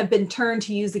recommendations have been turned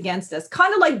to use against us.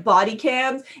 Kind of like body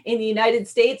cams in the United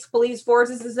States, police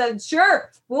forces have said,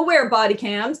 sure, we'll wear body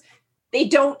cams. They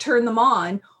don't turn them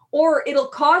on, or it'll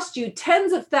cost you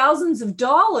tens of thousands of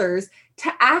dollars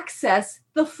to access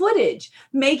the footage,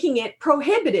 making it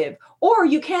prohibitive, or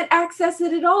you can't access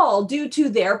it at all due to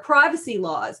their privacy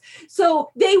laws.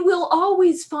 So they will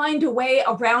always find a way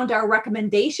around our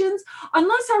recommendations,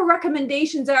 unless our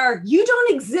recommendations are, you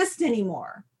don't exist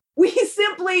anymore. We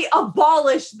simply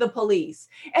abolish the police.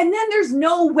 And then there's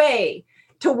no way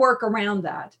to work around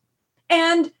that.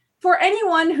 And for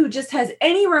anyone who just has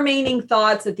any remaining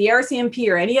thoughts that the RCMP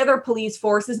or any other police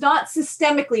force is not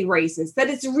systemically racist, that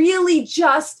it's really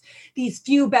just these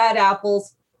few bad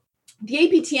apples, the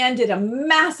APTN did a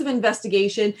massive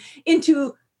investigation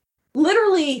into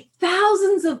literally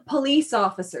thousands of police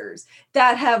officers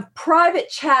that have private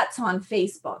chats on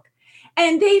Facebook.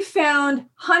 And they found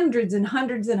hundreds and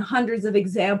hundreds and hundreds of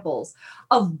examples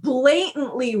of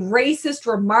blatantly racist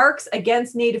remarks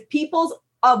against Native peoples,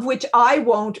 of which I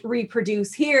won't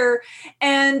reproduce here,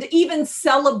 and even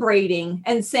celebrating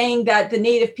and saying that the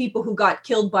Native people who got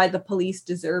killed by the police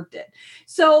deserved it.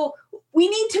 So we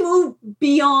need to move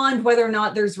beyond whether or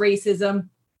not there's racism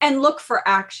and look for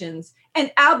actions.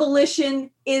 And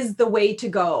abolition is the way to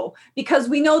go, because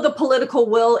we know the political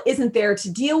will isn't there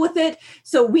to deal with it.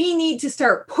 So we need to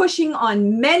start pushing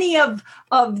on many of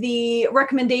the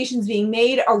recommendations being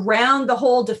made around the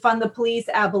whole defund the police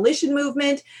abolition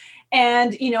movement.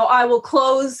 And, I will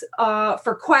close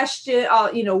for question.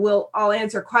 I'll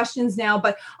answer questions now,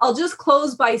 but I'll just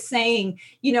close by saying,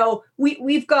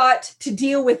 we've got to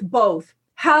deal with both.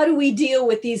 How do we deal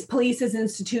with these police as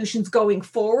institutions going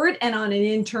forward and on an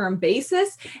interim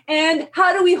basis? And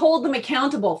how do we hold them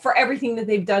accountable for everything that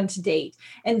they've done to date?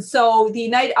 And so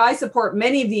I support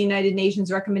many of the United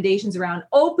Nations recommendations around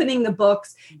opening the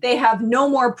books. They have no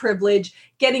more privilege,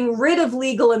 getting rid of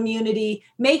legal immunity,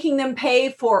 making them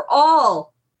pay for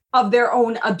all of their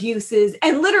own abuses,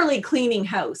 and literally cleaning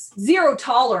house. Zero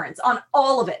tolerance on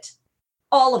all of it.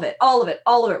 All of it, all of it,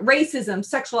 all of it. Racism,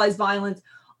 sexualized violence,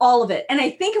 all of it. And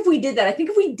I think if we did that, I think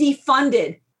if we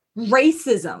defunded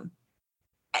racism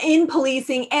in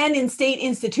policing and in state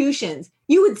institutions,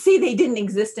 you would see they didn't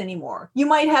exist anymore. You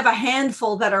might have a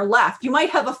handful that are left. You might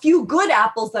have a few good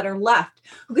apples that are left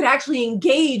who could actually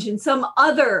engage in some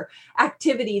other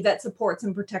activity that supports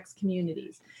and protects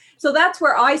communities. So that's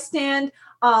where I stand.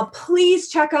 Please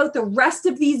check out the rest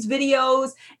of these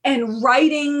videos and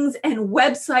writings and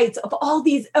websites of all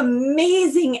these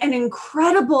amazing and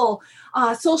incredible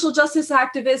social justice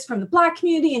activists from the Black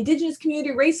community, Indigenous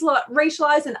community,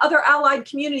 racialized and other allied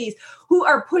communities who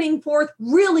are putting forth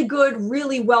really good,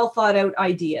 really well thought out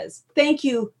ideas. Thank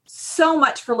you so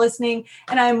much for listening,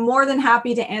 and I'm more than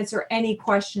happy to answer any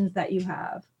questions that you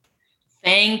have.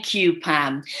 Thank you,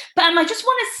 Pam. Pam, I just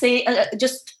want to say,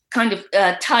 just kind of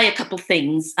tie a couple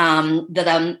things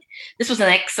this was an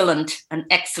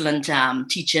excellent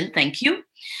teaching. Thank you.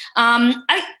 A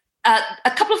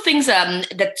couple of things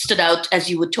that stood out as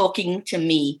you were talking to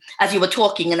me, as you were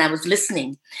talking and I was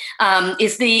listening,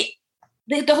 is the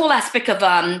whole aspect of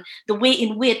the way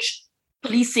in which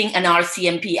policing and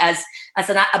RCMP as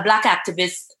a Black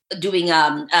activist doing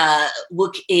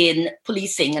work in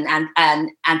policing and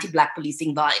anti-Black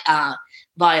policing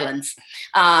violence.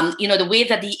 The way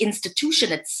that the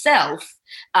institution itself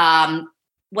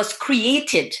was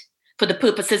created for the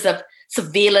purposes of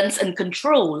surveillance and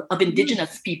control of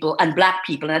Indigenous people and Black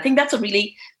people. And I think that's a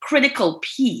really critical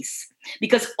piece,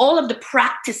 because all of the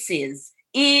practices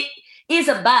is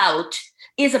about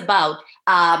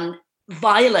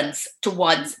violence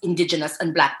towards Indigenous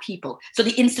and Black people. So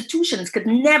the institutions could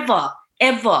never,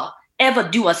 ever, ever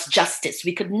do us justice.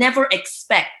 We could never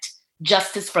expect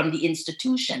justice from the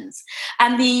institutions.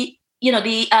 And the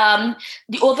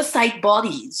oversight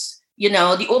bodies,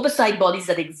 the oversight bodies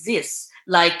that exist,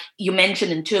 like you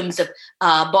mentioned, in terms of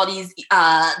bodies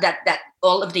that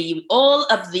all of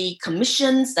the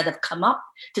commissions that have come up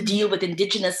to deal with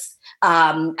Indigenous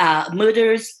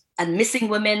murders and missing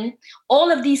women,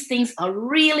 all of these things are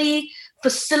really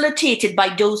facilitated by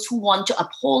those who want to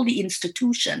uphold the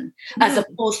institution, as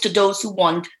opposed to those who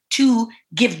want to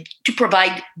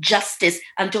provide justice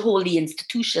and to hold the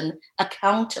institution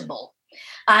accountable.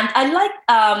 And I like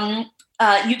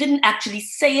you didn't actually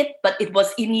say it, but it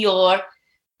was in your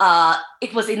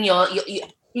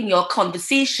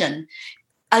conversation,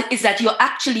 is that you're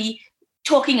actually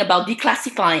talking about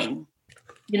declassifying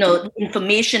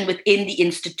information within the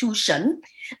institution,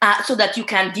 so that you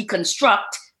can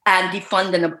deconstruct and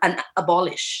defund and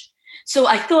abolish. So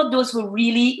I thought those were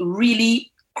really,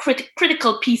 really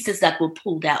critical pieces that were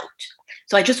pulled out.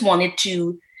 So I just wanted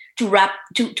to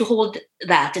hold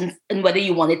that, and whether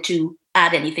you wanted to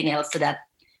add anything else to that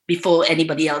before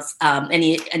anybody else,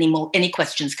 any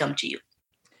questions come to you.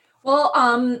 Well,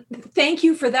 thank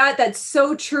you for that. That's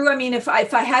so true. I mean, if I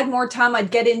had more time, I'd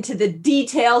get into the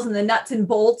details and the nuts and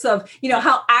bolts of,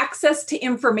 how access to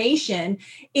information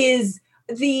is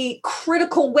the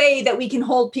critical way that we can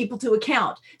hold people to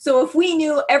account. So if we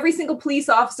knew every single police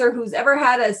officer who's ever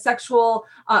had a sexual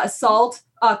assault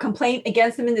complaint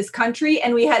against them in this country,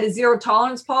 and we had a zero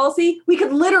tolerance policy, they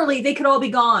could all be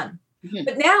gone. Mm-hmm.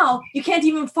 But now you can't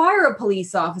even fire a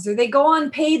police officer. They go on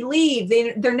paid leave.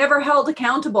 They're never held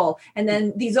accountable. And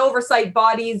then these oversight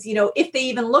bodies, if they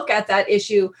even look at that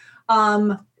issue,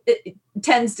 it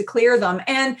tends to clear them.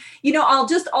 And, I'll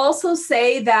just also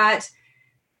say that,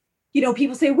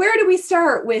 people say, where do we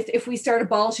start with if we start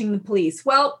abolishing the police?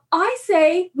 Well, I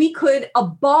say we could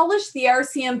abolish the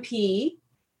RCMP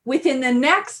within the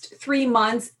next 3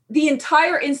 months, the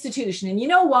entire institution. And you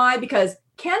know why? Because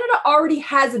Canada already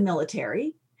has a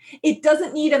military. It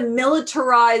doesn't need a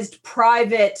militarized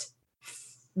private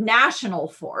national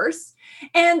force.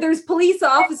 And there's police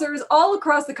officers all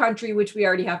across the country, which we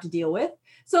already have to deal with.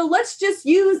 So let's just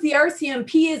use the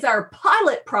RCMP as our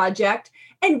pilot project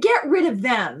and get rid of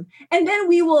them. And then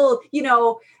we will,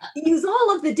 use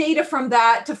all of the data from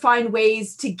that to find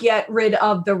ways to get rid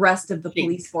of the rest of the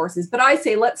police forces. But I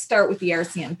say, let's start with the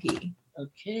RCMP.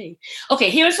 Okay,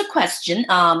 here's a question.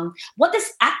 What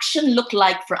does action look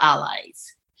like for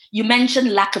allies? You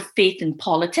mentioned lack of faith in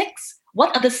politics.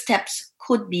 What other steps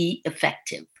could be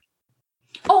effective?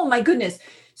 Oh my goodness.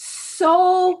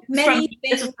 So many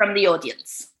things. This is from the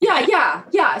audience.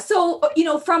 Yeah. So,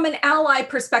 from an ally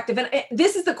perspective, and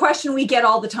this is the question we get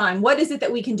all the time. What is it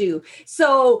that we can do?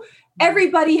 So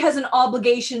everybody has an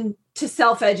obligation to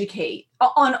self-educate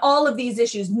on all of these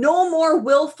issues. No more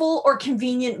willful or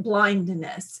convenient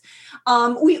blindness.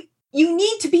 you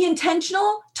need to be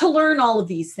intentional to learn all of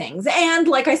these things. And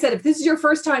like I said, if this is your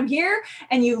first time here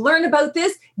and you learn about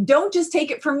this, don't just take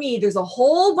it from me. There's a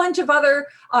whole bunch of other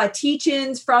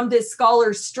teach-ins from this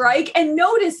scholars strike. And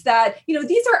notice that,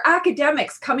 these are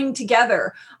academics coming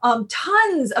together,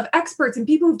 tons of experts and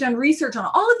people who've done research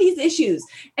on all of these issues,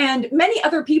 and many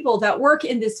other people that work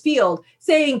in this field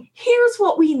saying, here's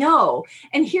what we know,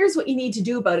 and here's what you need to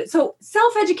do about it. So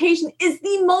self-education is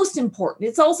the most important.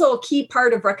 It's also a key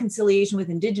part of reconciliation with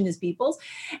Indigenous peoples.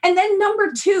 And then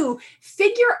number 2,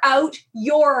 figure out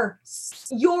your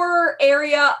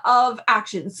area of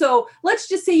action. So let's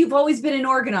just say you've always been an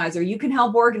organizer. You can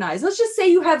help organize. Let's just say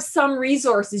you have some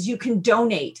resources you can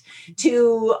donate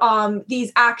to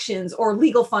these actions or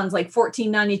legal funds like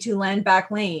 1492 Land Back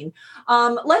Lane.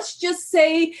 Let's just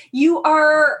say you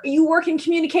work in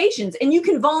communications and you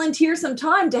can volunteer some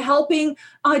time to helping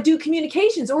do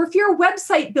communications. Or if you're a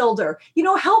website builder,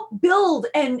 help build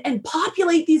and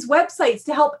populate these websites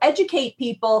to help educate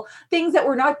people, things that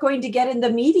we're not going to get in the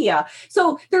media.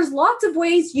 So there's lots of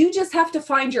ways. You just have to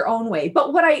find your own way.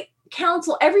 But what I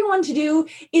counsel everyone to do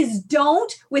is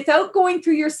don't, without going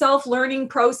through your self-learning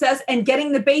process and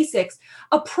getting the basics,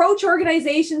 approach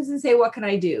organizations and say, what can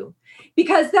I do?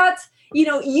 Because that's,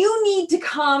 you need to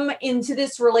come into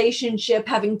this relationship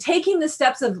having taken the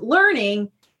steps of learning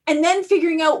and then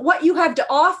figuring out what you have to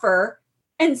offer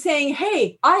and saying,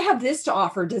 hey, I have this to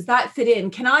offer. Does that fit in?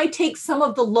 Can I take some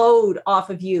of the load off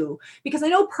of you? Because I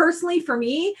know personally for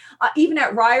me, even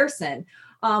at Ryerson,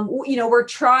 we're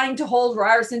trying to hold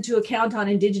Ryerson to account on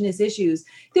Indigenous issues.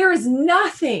 There is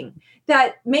nothing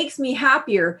that makes me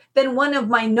happier than one of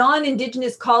my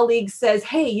non-Indigenous colleagues says,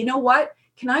 hey, you know what?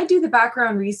 Can I do the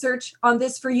background research on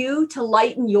this for you to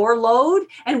lighten your load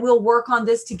and we'll work on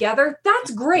this together?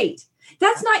 That's great.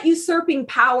 That's not usurping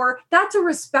power. That's a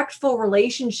respectful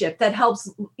relationship that helps,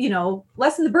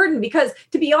 lessen the burden. Because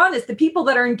to be honest, the people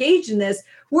that are engaged in this,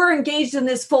 we're engaged in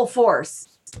this full force.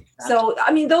 So,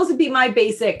 those would be my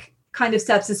basic kind of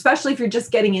steps, especially if you're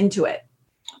just getting into it.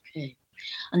 Okay.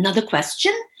 Another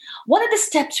question. What are the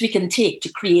steps we can take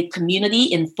to create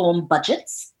community-informed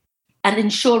budgets and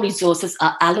ensure resources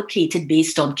are allocated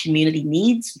based on community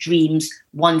needs, dreams,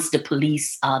 once the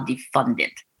police are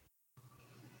defunded?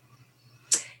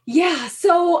 Yeah.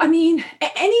 So, any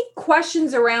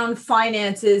questions around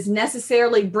finances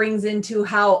necessarily brings into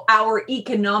how our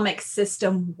economic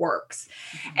system works.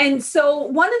 Mm-hmm. And so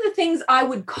one of the things I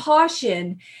would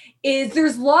caution is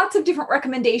there's lots of different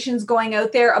recommendations going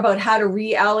out there about how to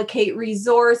reallocate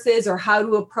resources or how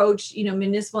to approach,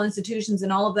 municipal institutions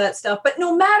and all of that stuff. But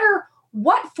no matter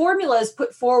what formula is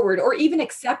put forward or even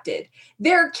accepted,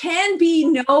 there can be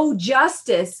no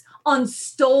justice on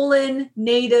stolen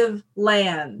native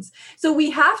lands. So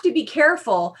we have to be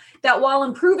careful that while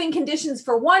improving conditions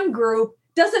for one group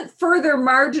doesn't further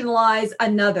marginalize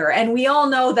another. And we all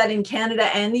know that in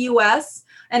Canada and the US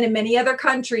and in many other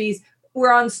countries,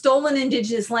 we're on stolen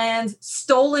Indigenous lands,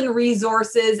 stolen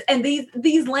resources, and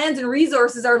these lands and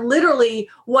resources are literally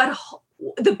what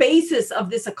the basis of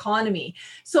this economy.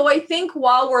 So I think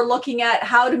while we're looking at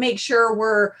how to make sure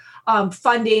we're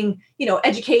funding,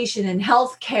 education and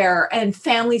healthcare and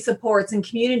family supports and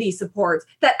community supports,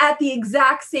 that at the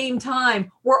exact same time,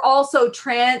 we're also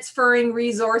transferring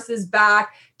resources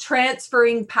back,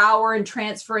 transferring power and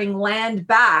transferring land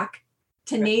back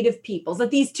to Native peoples,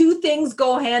 that these two things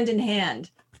go hand in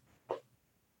hand.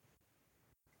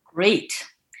 Great.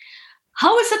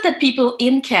 How is it that people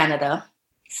in Canada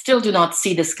still do not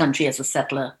see this country as a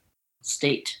settler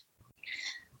state?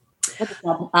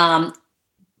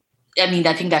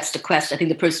 I think that's the question. I think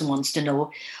the person wants to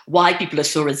know why people are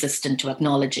so resistant to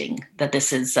acknowledging that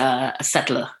this is a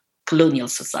settler colonial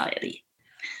society.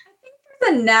 I think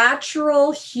there's a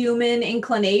natural human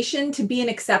inclination to be an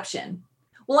exception.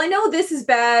 Well, I know this is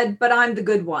bad, but I'm the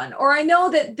good one. Or I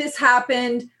know that this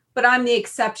happened, but I'm the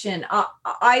exception.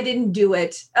 I didn't do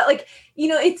it.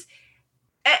 It's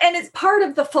part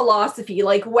of the philosophy.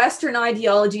 Like Western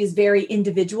ideology is very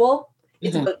individual.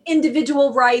 It's about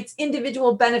individual rights,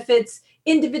 individual benefits,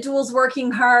 individuals working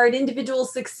hard,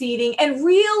 individuals succeeding, and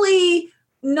really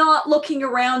not looking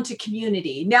around to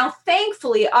community. Now,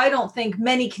 thankfully, I don't think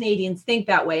many Canadians think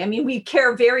that way. We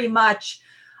care very much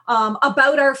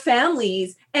about our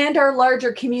families and our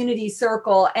larger community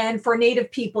circle, and for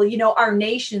Native people, our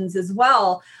nations as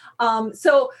well.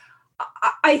 So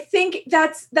I think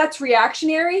that's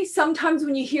reactionary. Sometimes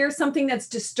when you hear something that's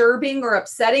disturbing or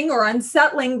upsetting or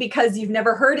unsettling because you've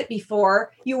never heard it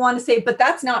before, you want to say, but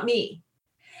that's not me.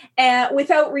 And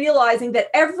without realizing that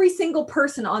every single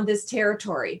person on this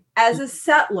territory, as a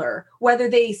settler, whether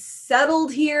they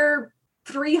settled here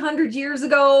 300 years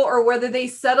ago or whether they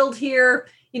settled here,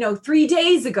 3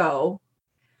 days ago,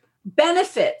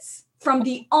 benefits from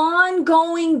the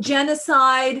ongoing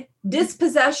genocide,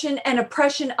 dispossession, and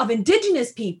oppression of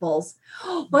Indigenous peoples,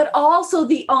 but also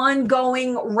the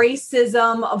ongoing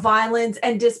racism, violence,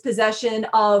 and dispossession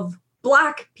of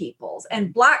Black peoples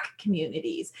and Black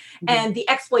communities, and the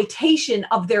exploitation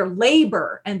of their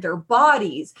labor and their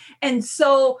bodies. And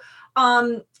so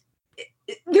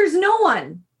there's no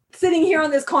one sitting here on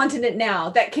this continent now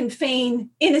that can feign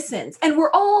innocence. And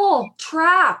we're all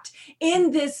trapped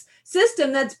in this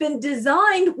system that's been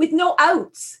designed with no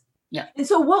outs. Yeah. And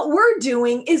so what we're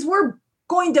doing is we're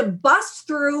going to bust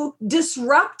through,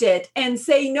 disrupt it, and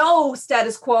say, no,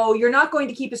 status quo, you're not going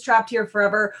to keep us trapped here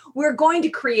forever. We're going to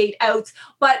create outs.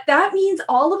 But that means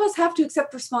all of us have to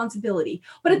accept responsibility.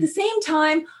 But at the same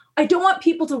time, I don't want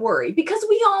people to worry, because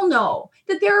we all know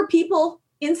that there are people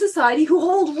in society who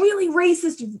hold really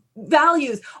racist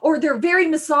values, or they're very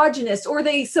misogynist, or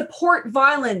they support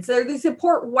violence, or they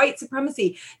support white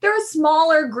supremacy. There are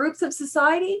smaller groups of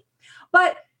society,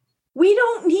 but we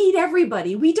don't need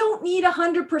everybody. We don't need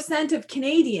 100% of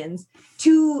Canadians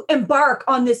to embark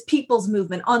on this people's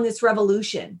movement, on this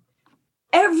revolution.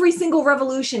 Every single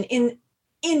revolution in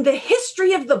the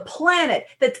history of the planet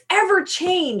that's ever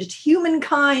changed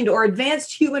humankind or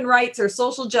advanced human rights or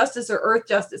social justice or earth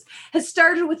justice has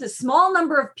started with a small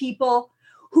number of people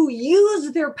who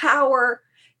used their power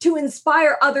to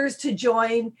inspire others to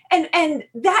join. And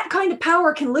that kind of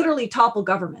power can literally topple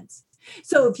governments.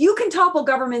 So if you can topple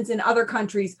governments in other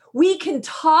countries, we can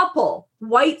topple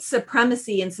white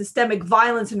supremacy and systemic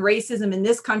violence and racism in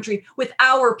this country with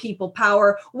our people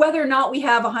power, whether or not we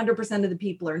have 100% of the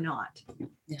people or not.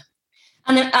 Yeah.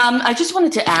 And then, I just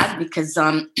wanted to add, because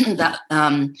that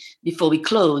before we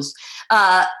close,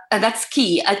 and that's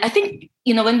key. I think,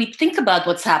 when we think about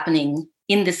what's happening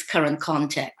in this current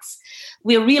context,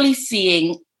 we're really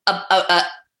seeing a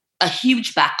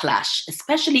huge backlash,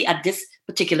 especially at this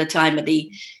particular time of the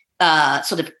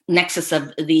sort of nexus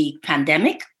of the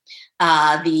pandemic,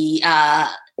 the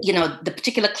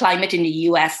particular climate in the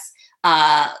U.S.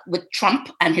 With Trump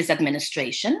and his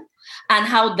administration, and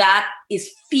how that is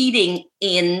feeding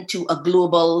into a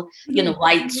global,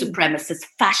 white supremacist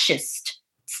fascist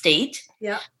state.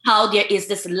 Yeah. How there is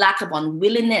this lack of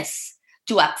unwillingness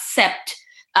to accept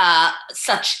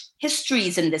such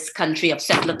histories in this country of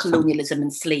settler colonialism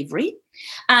and slavery.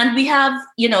 And we have,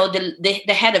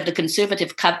 the head of the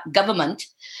Conservative government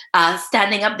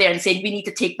standing up there and saying, we need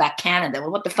to take back Canada.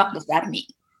 Well, what the fuck does that mean?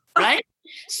 Right?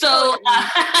 So,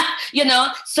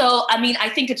 so, I mean, I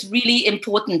think it's really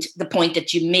important, the point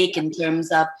that you make in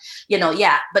terms of,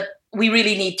 but we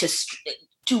really need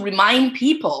to remind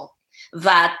people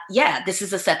that, this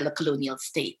is a settler colonial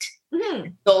state. Mm-hmm.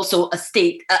 Also a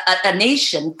state, a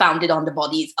nation founded on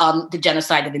the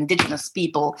genocide of Indigenous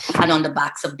people and on the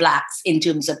backs of Blacks in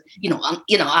terms of,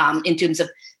 in terms of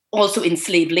also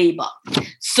enslaved labor.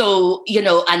 So,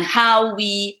 and how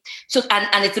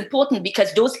and it's important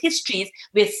because those histories,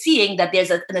 we're seeing that there's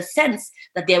in a sense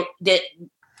that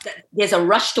there's a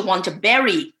rush to want to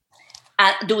bury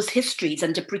those histories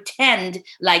and to pretend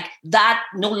like that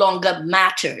no longer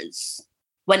matters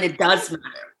when it does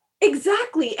matter.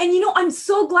 Exactly. And, I'm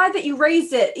so glad that you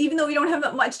raised it, even though we don't have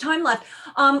that much time left,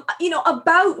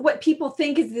 about what people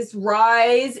think is this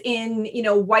rise in,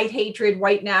 white hatred,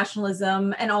 white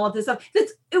nationalism, and all of this stuff.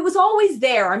 It was always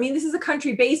there. I mean, this is a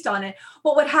country based on it.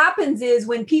 But what happens is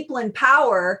when people in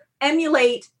power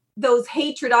emulate those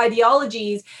hatred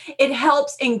ideologies, it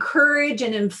helps encourage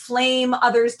and inflame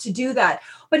others to do that.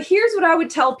 But here's what I would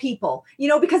tell people,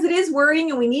 because it is worrying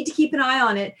and we need to keep an eye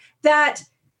on it, that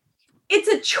it's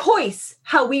a choice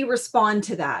how we respond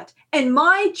to that. And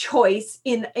my choice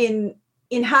in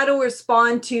how to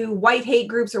respond to white hate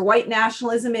groups or white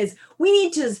nationalism is we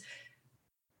need to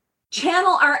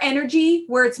channel our energy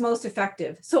where it's most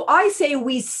effective. So I say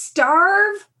we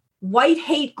starve white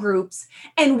hate groups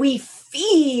and we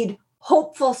feed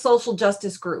hopeful social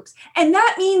justice groups. And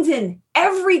that means in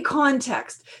every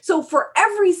context. So for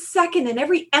every second and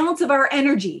every ounce of our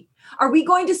energy, are we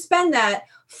going to spend that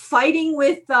fighting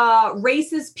with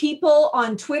racist people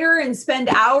on Twitter and spend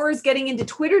hours getting into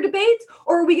Twitter debates?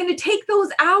 Or are we going to take those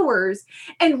hours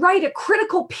and write a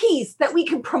critical piece that we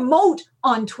can promote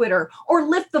on Twitter or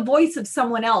lift the voice of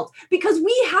someone else? Because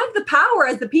we have the power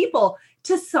as the people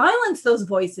to silence those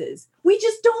voices. We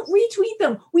just don't retweet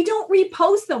them. We don't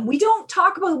repost them. We don't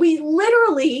talk about them. We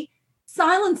literally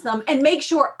silence them and make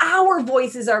sure our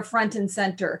voices are front and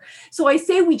center. So I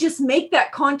say we just make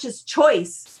that conscious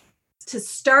choice to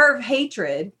starve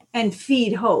hatred and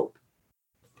feed hope.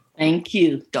 Thank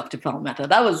you, Dr. Palmetta.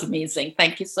 That was amazing.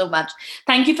 Thank you so much.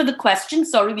 Thank you for the question.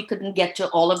 Sorry we couldn't get to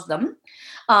all of them.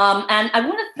 And I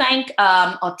want to thank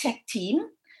our tech team,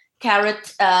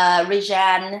 Carrot,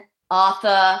 Rejan,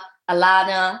 Arthur,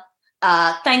 Alana.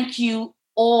 Thank you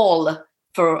all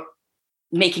for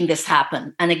making this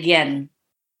happen. And again,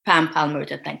 Pam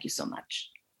Palmetta, thank you so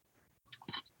much.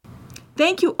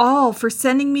 Thank you all for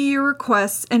sending me your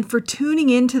requests and for tuning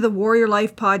in to the Warrior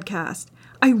Life podcast.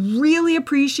 I really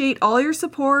appreciate all your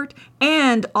support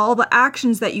and all the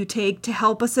actions that you take to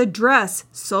help us address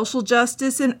social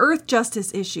justice and earth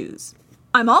justice issues.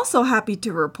 I'm also happy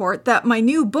to report that my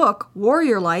new book,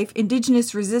 Warrior Life,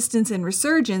 Indigenous Resistance and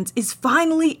Resurgence, is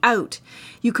finally out.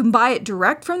 You can buy it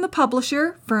direct from the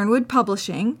publisher, Fernwood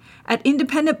Publishing, at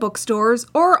independent bookstores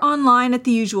or online at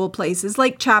the usual places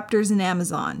like Chapters and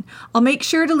Amazon. I'll make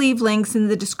sure to leave links in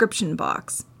the description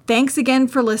box. Thanks again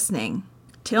for listening.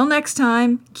 Till next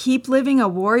time, keep living a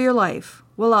warrior life.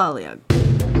 Walaaliag.